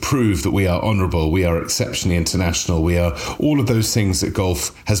else to prove that we are honourable, we are exceptionally international, we are all of those things that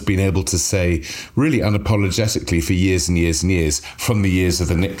golf has been able to say really unapologetically for years and years and years, from the years of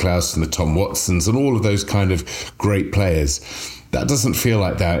the Nick Klaus and the Tom Watsons and all of those kind of great players. That doesn't feel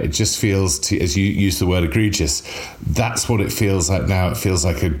like that. It just feels, as you use the word egregious, that's what it feels like now. It feels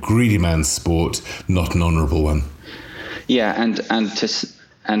like a greedy man's sport, not an honourable one. Yeah,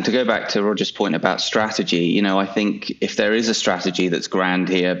 and to go back to Roger's point about strategy, I think if there is a strategy that's grand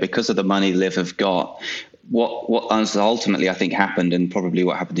here, because of the money LIV have got, what ultimately I think happened, and probably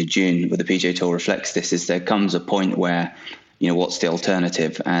what happened in June with the PGA Tour reflects this, is there comes a point where, what's the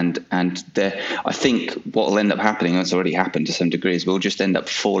alternative? And there, I think what will end up happening, and it's already happened to some degree, is we'll just end up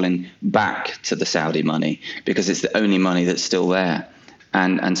falling back to the Saudi money because it's the only money that's still there.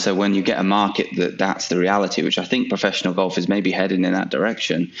 And so when you get a market that's the reality, which I think professional golf is maybe heading in that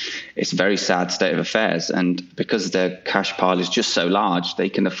direction, it's a very sad state of affairs. And because their cash pile is just so large, they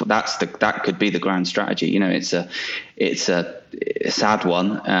can afford, that could be the grand strategy. It's a sad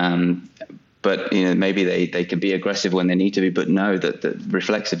one. But maybe they can be aggressive when they need to be. But know that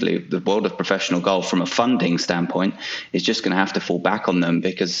reflexively, the world of professional golf, from a funding standpoint, is just going to have to fall back on them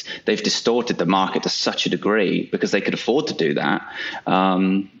because they've distorted the market to such a degree because they could afford to do that.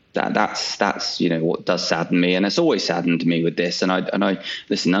 That's what does sadden me, and it's always saddened me with this. And I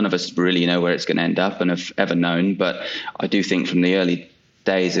listen. None of us really know where it's going to end up and have ever known. But I do think from the early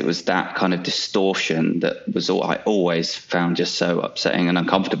days it was that kind of distortion that was all I always found just so upsetting and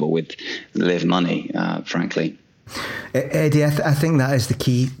uncomfortable with LIV money, frankly. Eddie, I think that is the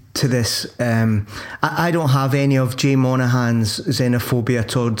key to this. I don't have any of Jay Monahan's xenophobia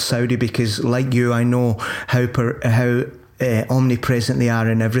towards Saudi because, like you, I know how omnipresent they are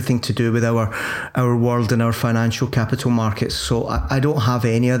in everything to do with our world and our financial capital markets. So I don't have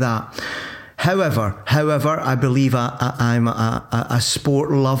any of that. However, I believe I'm a sport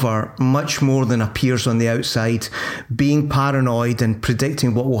lover much more than appears on the outside. Being paranoid and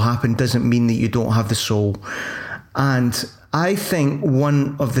predicting what will happen doesn't mean that you don't have the soul. And I think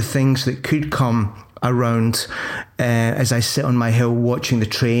one of the things that could come around as I sit on my hill watching the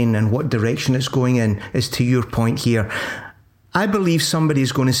train and what direction it's going in is to your point here. I believe somebody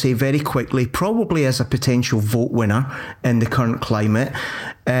is going to say very quickly, probably as a potential vote winner in the current climate,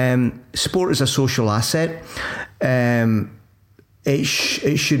 sport is a social asset. It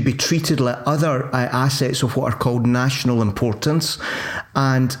should be treated like other assets of what are called national importance.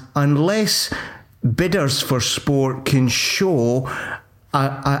 And unless bidders for sport can show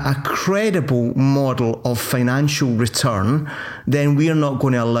a credible model of financial return, then we are not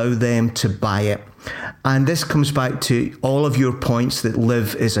going to allow them to buy it. And this comes back to all of your points that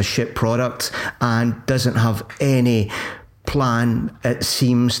LIV is a shit product and doesn't have any plan, it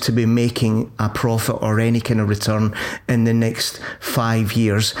seems, to be making a profit or any kind of return in the next 5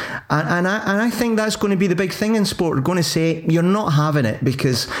 years. And I think that's going to be the big thing in sport. We're going to say you're not having it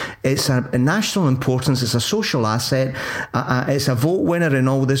because it's a national importance, it's a social asset, it's a vote winner in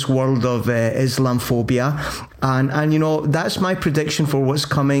all this world of Islamophobia. And that's my prediction for what's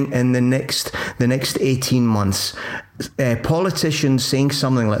coming in the next 18 months. Politicians saying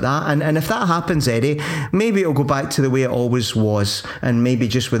something like that, and if that happens, Eddie, maybe it'll go back to the way it always was, and maybe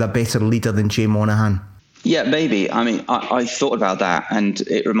just with a better leader than Jay Monahan. Yeah, maybe. I mean, I thought about that, and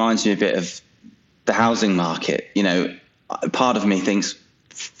it reminds me a bit of the housing market. Part of me thinks,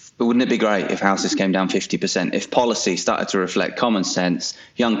 wouldn't it be great if houses came down 50%? If policy started to reflect common sense,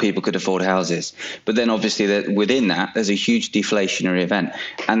 young people could afford houses. But then obviously within that, there's a huge deflationary event.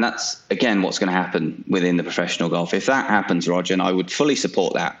 And that's, again, what's going to happen within the professional golf. If that happens, Roger, and I would fully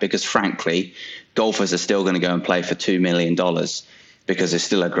support that because, frankly, golfers are still going to go and play for $2 million because it's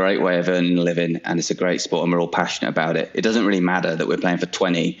still a great way of earning a living and it's a great sport and we're all passionate about it. It doesn't really matter that we're playing for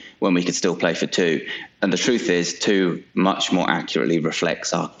 20 when we could still play for 2. And the truth is 2 much more accurately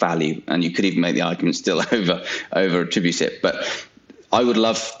reflects our value. And you could even make the argument still over attribute it. But I would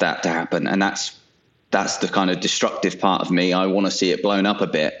love that to happen. And that's the kind of destructive part of me. I want to see it blown up a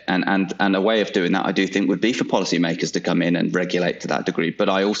bit. And a way of doing that, I do think, would be for policymakers to come in and regulate to that degree. But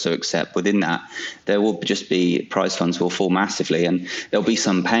I also accept within that, there will just be prize funds will fall massively and there'll be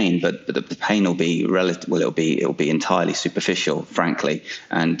some pain, but the pain will be relative. Well, it'll be entirely superficial, frankly.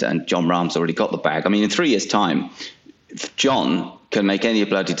 And John Rahm's already got the bag. I mean, in 3 years' time, John can make any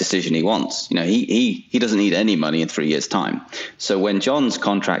bloody decision he wants. He doesn't need any money in 3 years' time. So when John's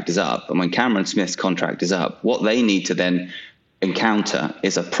contract is up and when Cameron Smith's contract is up, what they need to then encounter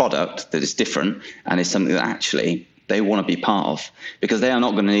is a product that is different and is something that actually they want to be part of because they are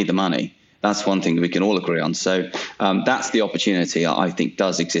not going to need the money. That's one thing that we can all agree on. So that's the opportunity I think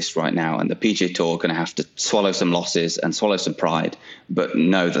does exist right now. And the PGA Tour are going to have to swallow some losses and swallow some pride, but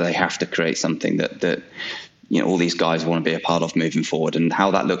know that they have to create something that all these guys want to be a part of moving forward. And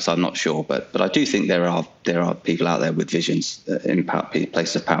how that looks, I'm not sure. But I do think there are people out there with visions in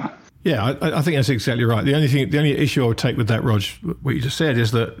places of power. Yeah, I think that's exactly right. The only issue I would take with that, Rog, what you just said,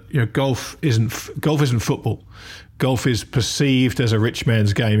 is that golf isn't football. Golf is perceived as a rich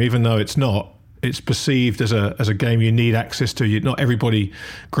man's game, even though it's not. It's perceived as a game you need access to. Not everybody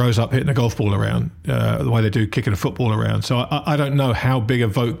grows up hitting a golf ball around the way they do kicking a football around. So I don't know how big a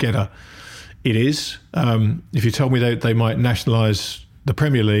vote getter it is. If you told me they might nationalise the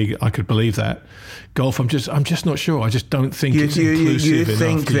Premier League, I could believe that. Golf, I'm just not sure. I just don't think it's inclusive you enough.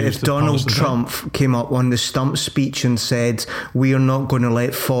 think to that use if the Donald Protestant Trump came up on the stump speech and said, we are not going to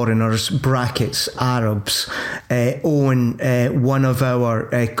let foreigners, brackets, Arabs, own one of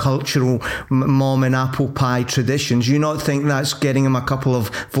our cultural mom and apple pie traditions, you not think that's getting him a couple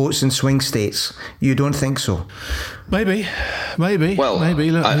of votes in swing states? You don't think so? Maybe. Well,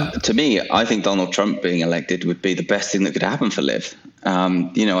 maybe. Look, to me, I think Donald Trump being elected would be the best thing that could happen for LIV.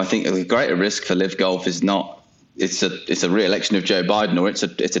 I think the greater risk for LIV Golf is not it's a re-election of Joe Biden, or it's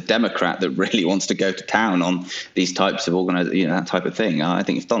a Democrat that really wants to go to town on these types of that type of thing. I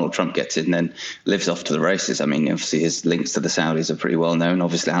think if Donald Trump gets in, then LIV's off to the races. I mean, obviously his links to the Saudis are pretty well known.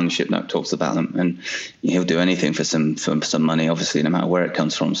 Obviously, Alan Shipnuck talks about them, and he'll do anything for some money. Obviously, no matter where it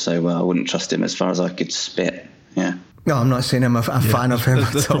comes from. So I wouldn't trust him as far as I could spit. Yeah. No, I'm not saying I'm a fan of him at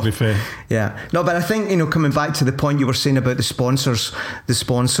all. That's probably fair. Yeah. No, but I think, coming back to the point you were saying about the sponsors,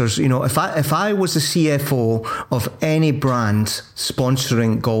 if I was the CFO of any brand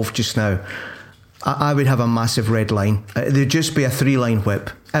sponsoring golf just now, I would have a massive red line. There'd just be a 3-line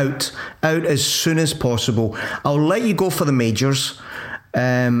whip. Out as soon as possible. I'll let you go for the majors,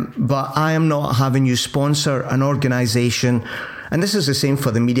 but I am not having you sponsor an organisation. And this is the same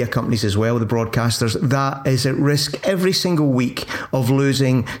for the media companies as well, the broadcasters, that is at risk every single week of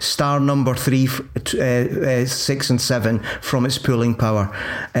losing star number 3, 6 and 7 from its pulling power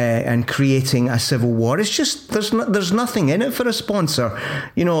and creating a civil war. It's just, there's nothing in it for a sponsor.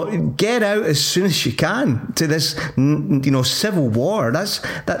 Get out as soon as you can to this, civil war.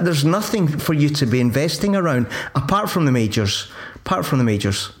 There's nothing for you to be investing around apart from the majors.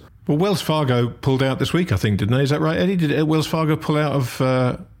 Well, Wells Fargo pulled out this week, I think, didn't they? Is that right, Eddie? Did Wells Fargo pull out of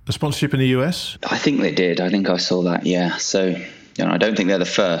the sponsorship in the US? I think they did. I think I saw that, yeah. So, I don't think they're the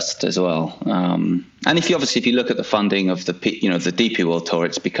first as well. And if you look at the funding of the DP World Tour,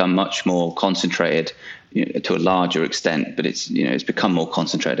 it's become much more concentrated to a larger extent, but it's become more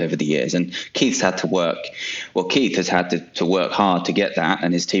concentrated over the years. And Keith has had to work hard to get that,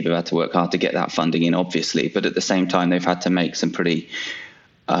 and his team have had to work hard to get that funding in, obviously. But at the same time, they've had to make some pretty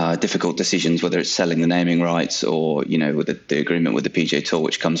difficult decisions, whether it's selling the naming rights or with the agreement with the PGA Tour,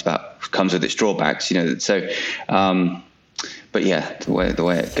 which comes with its drawbacks. But yeah, the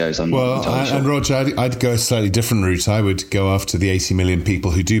way it goes, I'm not entirely sure. And Roger, I'd go a slightly different route. I would go after the 80 million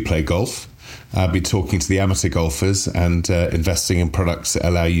people who do play golf. I'd be talking to the amateur golfers and investing in products that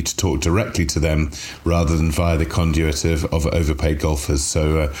allow you to talk directly to them rather than via the conduit of overpaid golfers.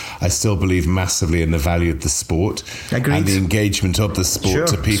 So I still believe massively in the value of the sport. Agreed. And the engagement of the sport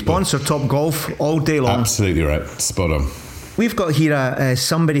to people. Sponsor Top Golf all day long. Absolutely right. Spot on. We've got here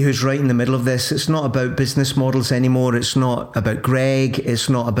somebody who's right in the middle of this. It's not about business models anymore. It's not about Greg. It's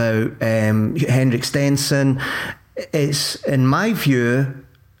not about Henrik Stenson. It's, in my view,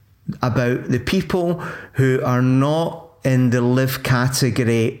 about the people who are not in the LIV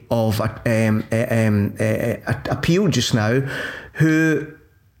category of appeal just now, who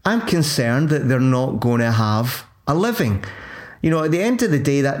I'm concerned that they're not going to have a living. At the end of the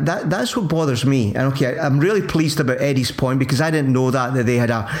day, that's what bothers me. And okay, I'm really pleased about Eddie's point, because I didn't know that they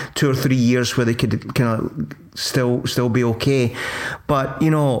had 2 or 3 years where they could kind of still be okay. But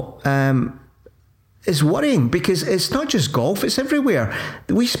it's worrying, because it's not just golf, it's everywhere.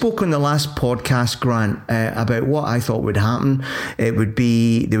 We spoke on the last podcast, Grant, about what I thought would happen. There would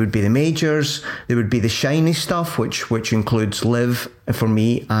be the majors, there would be the shiny stuff, which includes LIV for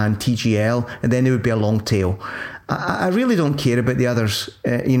me and TGL, and then there would be a long tail. I really don't care about the others.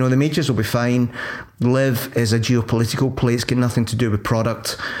 The majors will be fine. LIV is a geopolitical play. It's got nothing to do with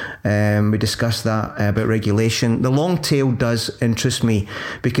product. We discussed that about regulation. The long tail does interest me,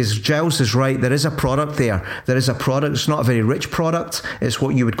 because Giles is right. There is a product there. There is a product. It's not a very rich product. It's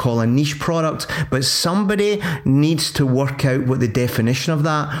what you would call a niche product. But somebody needs to work out what the definition of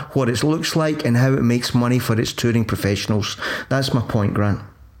that, what it looks like, and how it makes money for its touring professionals. That's my point, Grant.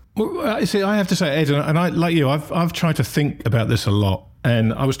 Well, see, I have to say, Ed, and I, like you, I've tried to think about this a lot,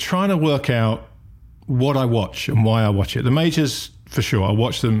 and I was trying to work out what I watch and why I watch it. The majors, for sure, I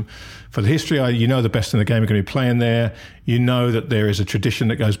watch them for the history. The best in the game are going to be playing there. You know that there is a tradition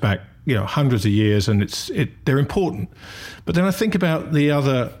that goes back, hundreds of years, and they're important. But then I think about the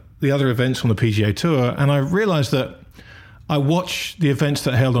other events on the PGA Tour, and I realise that I watch the events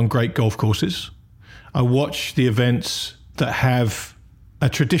that are held on great golf courses. I watch the events that have a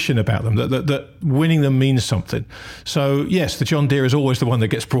tradition about them, that winning them means something. So yes, the John Deere is always the one that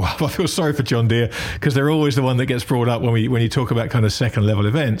gets brought up. I feel sorry for John Deere because they're always the one that gets brought up when you talk about kind of second level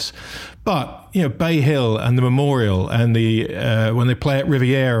events. But Bay Hill and the Memorial and the when they play at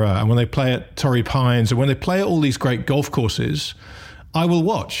Riviera and when they play at Torrey Pines and when they play at all these great golf courses, I will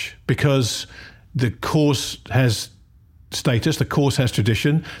watch because the course has status, the course has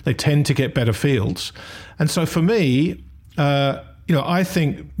tradition. They tend to get better fields, and so for me. I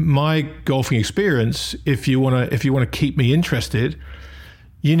think my golfing experience, if you want to keep me interested,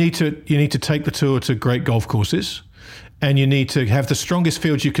 you need to take the tour to great golf courses, and you need to have the strongest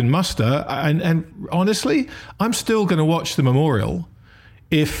fields you can muster. And honestly, I'm still going to watch the Memorial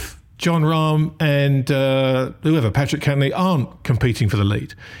if John Rahm and whoever, Patrick Cantlay, aren't competing for the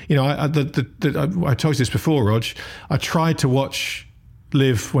lead. I told you this before, Rog. I tried to watch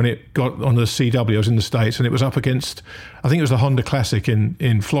LIV when it got on the CW. I was in the States and it was up against, I think it was the Honda Classic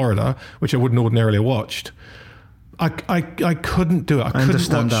in Florida, which I wouldn't ordinarily have watched. I couldn't do it. I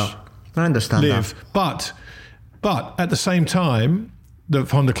understand LIV. that. But at the same time, the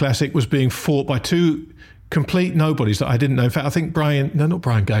Honda Classic was being fought by two complete nobodies that I didn't know. In fact, I think not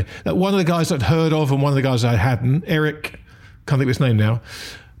Brian Gay, that one of the guys I'd heard of and one of the guys I hadn't, Eric, can't think of his name now.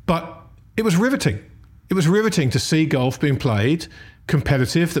 But it was riveting. It was riveting to see golf being played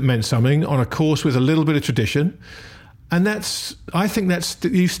competitive, that meant something, on a course with a little bit of tradition. And I think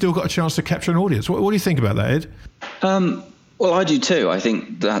you've still got a chance to capture an audience. What do you think about that, Ed? Well, I do too. I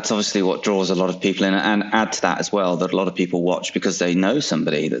think that's obviously what draws a lot of people in, and add to that as well that a lot of people watch because they know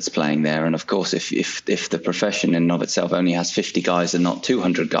somebody that's playing there. And of course, if the profession in and of itself only has 50 guys and not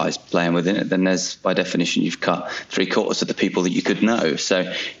 200 guys playing within it, then there's, by definition, you've cut 3/4 of the people that you could know.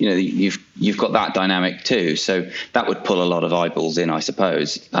 So you've got that dynamic too. So that would pull a lot of eyeballs in, I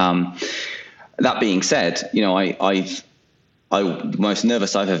suppose. That being said, the most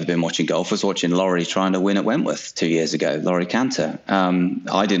nervous I've ever been watching golf was watching Laurie trying to win at Wentworth 2 years ago, Laurie Cantor.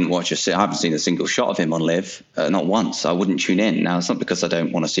 I haven't seen a single shot of him on LIV, not once. I wouldn't tune in. Now, it's not because I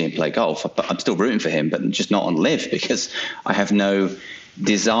don't want to see him play golf. I'm still rooting for him, but just not on LIV because I have no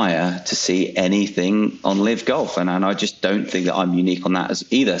desire to see anything on LIV Golf. And I just don't think that I'm unique on that as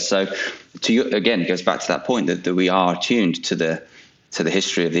either. So again, it goes back to that point that we are tuned to the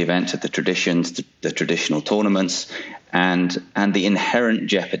history of the event, to the traditions, the traditional tournaments, and the inherent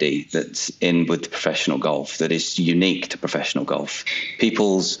jeopardy that's in with professional golf that is unique to professional golf.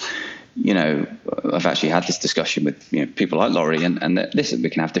 I've actually had this discussion with people like Laurie, and listen, we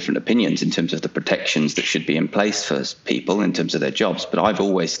can have different opinions in terms of the protections that should be in place for people in terms of their jobs. But I've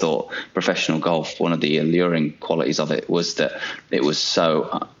always thought professional golf, one of the alluring qualities of it was that it was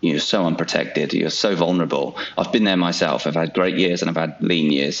so unprotected. You're so vulnerable. I've been there myself. I've had great years and I've had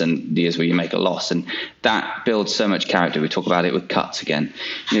lean years and years where you make a loss, and that builds so much character. We talk about it with cuts again.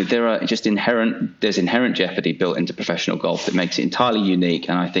 There's inherent jeopardy built into professional golf that makes it entirely unique,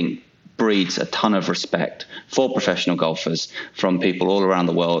 and I think breeds a ton of respect for professional golfers from people all around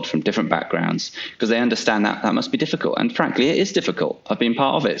the world from different backgrounds, because they understand that must be difficult, and frankly it is difficult. I've been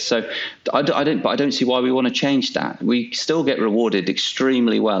part of it, so I don't see why we want to change that. We still get rewarded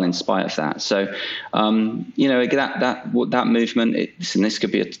extremely well in spite of that. So that movement,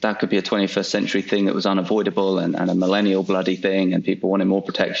 that could be a 21st century thing that was unavoidable, and a millennial bloody thing, and people wanted more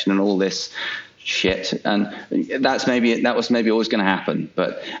protection and all this shit, and that was maybe always going to happen.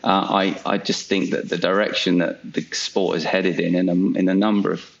 But I just think that the direction that the sport is headed in a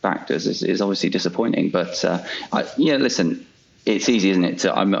number of factors is obviously disappointing. But listen, it's easy, isn't it?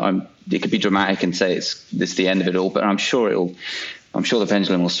 It could be dramatic and say it's the end of it all, but I'm sure the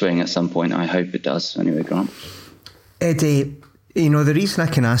pendulum will swing at some point. I hope it does. Anyway, Grant. Eddie, the reason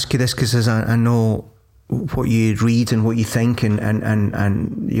I can ask you this because as I know what you read and what you think,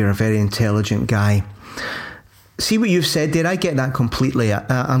 and you're a very intelligent guy. See what you've said there, I get that completely.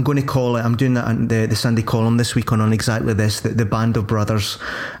 I'm going to call it, I'm doing that on the Sunday column this week on exactly this, the band of brothers.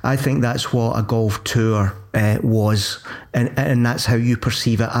 I think that's what a golf tour was, and that's how you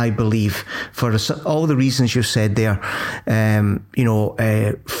perceive it, I believe, for all the reasons you've said there.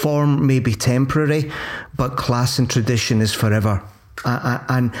 Form may be temporary, but class and tradition is forever.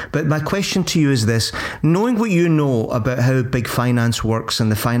 But my question to you is this: knowing what you know about how big finance works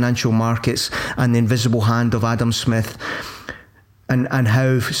and the financial markets and the invisible hand of Adam Smith, and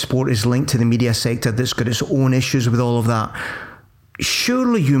how sport is linked to the media sector that's got its own issues with all of that,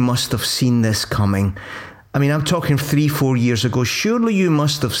 surely you must have seen this coming. I mean, I'm talking 3-4 years ago. Surely you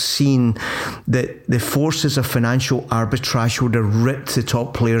must have seen that the forces of financial arbitrage would have ripped the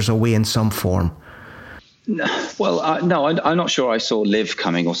top players away in some form. Well, no, I'm not sure I saw LIV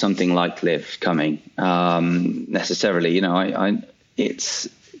coming or something like LIV coming necessarily.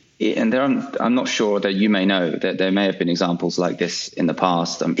 I'm not sure that you may know that there may have been examples like this in the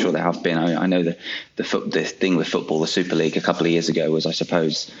past. I'm sure there have been. I know the thing with football, the Super League a couple of years ago was, I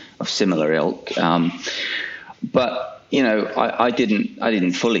suppose, of similar ilk. But I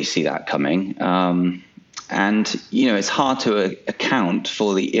didn't fully see that coming. And it's hard to account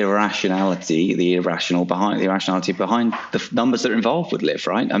for the irrationality behind the numbers that are involved with LIV,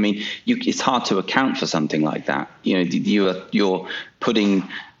 right? I mean, it's hard to account for something like that. You're putting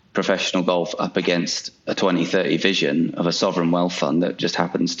professional golf up against a 2030 vision of a sovereign wealth fund that just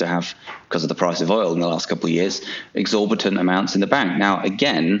happens to have, because of the price of oil in the last couple of years, exorbitant amounts in the bank. Now,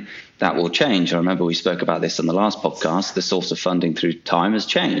 again, that will change. I remember we spoke about this on the last podcast. The source of funding through time has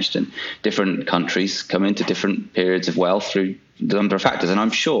changed, and different countries come into different periods of wealth through the number of factors. And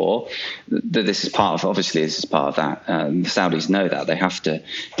I'm sure that this is part of that. The Saudis know that. They have to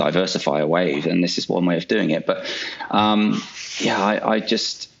diversify away, and this is one way of doing it. But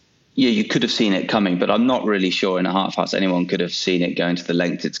you could have seen it coming, but I'm not really sure in a heart of hearts anyone could have seen it going to the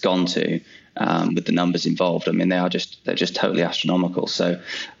length it's gone to, with the numbers involved. I mean, they're just totally astronomical. So,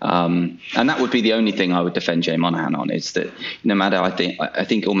 and that would be the only thing I would defend Jay Monahan on, is that no matter, I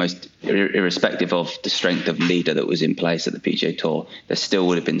think almost irrespective of the strength of leader that was in place at the PGA Tour, there still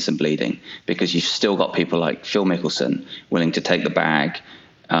would have been some bleeding, because you've still got people like Phil Mickelson willing to take the bag,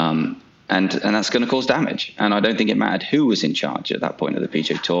 and that's going to cause damage. And I don't think it mattered who was in charge at that point of the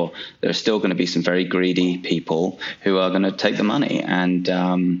PGA Tour. There are still going to be some very greedy people who are going to take the money. And,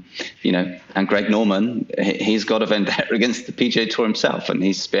 and Greg Norman, he's got a vendetta against the PGA Tour himself, and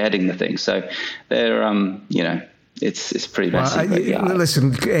he's spearheading the thing. So they're, it's pretty messy.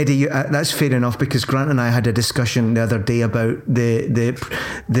 Listen, Eddie, that's fair enough, because Grant and I had a discussion the other day about the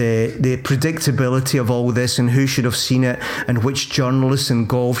predictability of all this and who should have seen it and which journalists in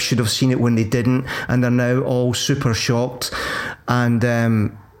golf should have seen it when they didn't, and they're now all super shocked. And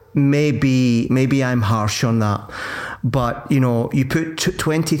maybe I'm harsh on that, but you put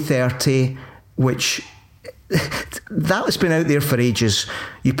 2030, which that's been out there for ages.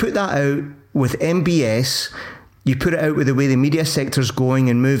 You put that out with MBS. You put it out with the way the media sector's going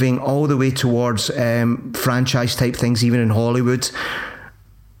and moving all the way towards franchise type things, even in Hollywood.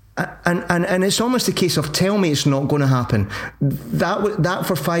 And it's almost a case of, tell me it's not going to happen. That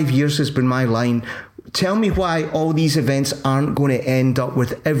for 5 years has been my line. Tell me why all these events aren't going to end up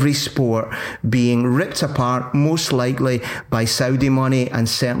with every sport being ripped apart, most likely by Saudi money and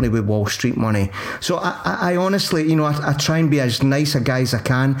certainly with Wall Street money. So I honestly, I try and be as nice a guy as I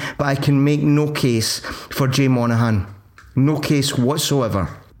can, but I can make no case for Jay Monahan. No case whatsoever.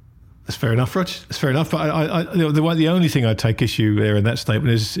 That's fair enough, Rog. That's fair enough. But the only thing I take issue there in that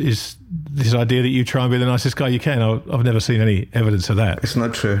statement is this idea that you try and be the nicest guy you can. I've never seen any evidence of that. It's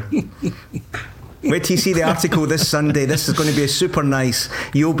not true. Wait till you see the article this Sunday. This is going to be super nice.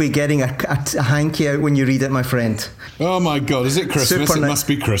 You'll be getting a hanky out when you read it, my friend. Oh my God, is it Christmas? It must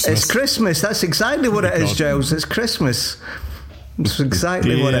be Christmas. It's Christmas. That's exactly what it is, Giles. It's Christmas. It's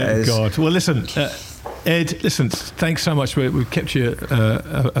exactly what it is. God. Well, listen, Ed, listen, thanks so much. We've kept you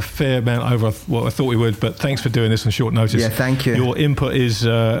a fair amount over what I thought we would, but thanks for doing this on short notice. Yeah, thank you. Your input is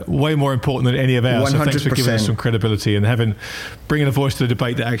way more important than any of ours. 100%. So thanks for giving us some credibility and bringing a voice to the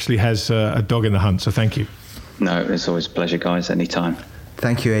debate that actually has a dog in the hunt. So thank you. No, it's always a pleasure, guys. Anytime.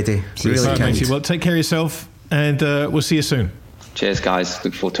 Thank you, Eddie. Really kind. Thank you. Well, take care of yourself, and we'll see you soon. Cheers, guys.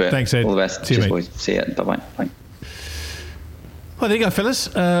 Look forward to it. Thanks, Ed. All the best. See Cheers, you, boys. See you. Bye-bye. Bye. Well, there you go,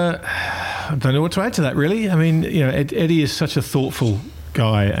 fellas. I don't know what to add to that, really. I mean, Eddie is such a thoughtful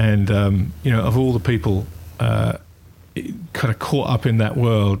guy, and of all the people kind of caught up in that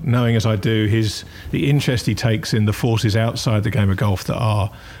world, knowing as I do the interest he takes in the forces outside the game of golf that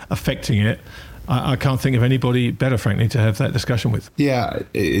are affecting it, I can't think of anybody better, frankly, to have that discussion with. Yeah,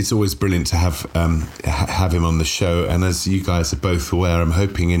 it's always brilliant to have him on the show. And as you guys are both aware, I'm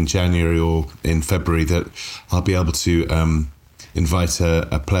hoping in January or in February that I'll be able to invite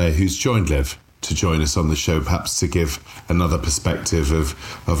a player who's joined LIV to join us on the show, perhaps to give another perspective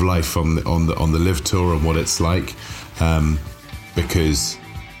of life on the LIV Tour and what it's like, because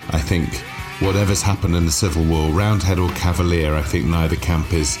I think whatever's happened in the civil war, Roundhead or Cavalier, I think neither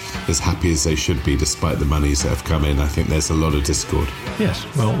camp is as happy as they should be, despite the monies that have come in. I think there's a lot of discord. Yes,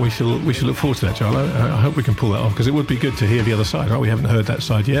 well, we shall look forward to that, Charlo. I hope we can pull that off, because it would be good to hear the other side, right? We haven't heard that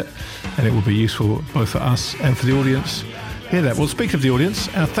side yet, and it will be useful both for us and for the audience Hear that? Well, speaking of the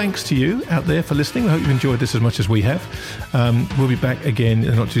audience, our thanks to you out there for listening. I hope you've enjoyed this as much as we have. We'll be back again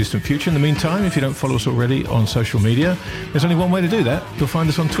in the not too distant future. In the meantime, if you don't follow us already on social media, there's only one way to do that. You'll find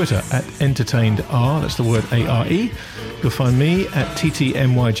us on Twitter at EntertainedR. That's the word ARE. You'll find me at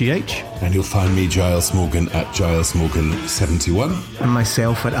TTMYGH. And you'll find me, Giles Morgan, at GilesMorgan71. And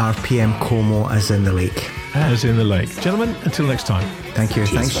myself at RPM Como, as in the lake. As in the lake. Gentlemen, until next time. Thank you.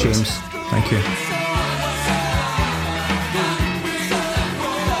 Cheers, Thanks, fellas. James. Thank you.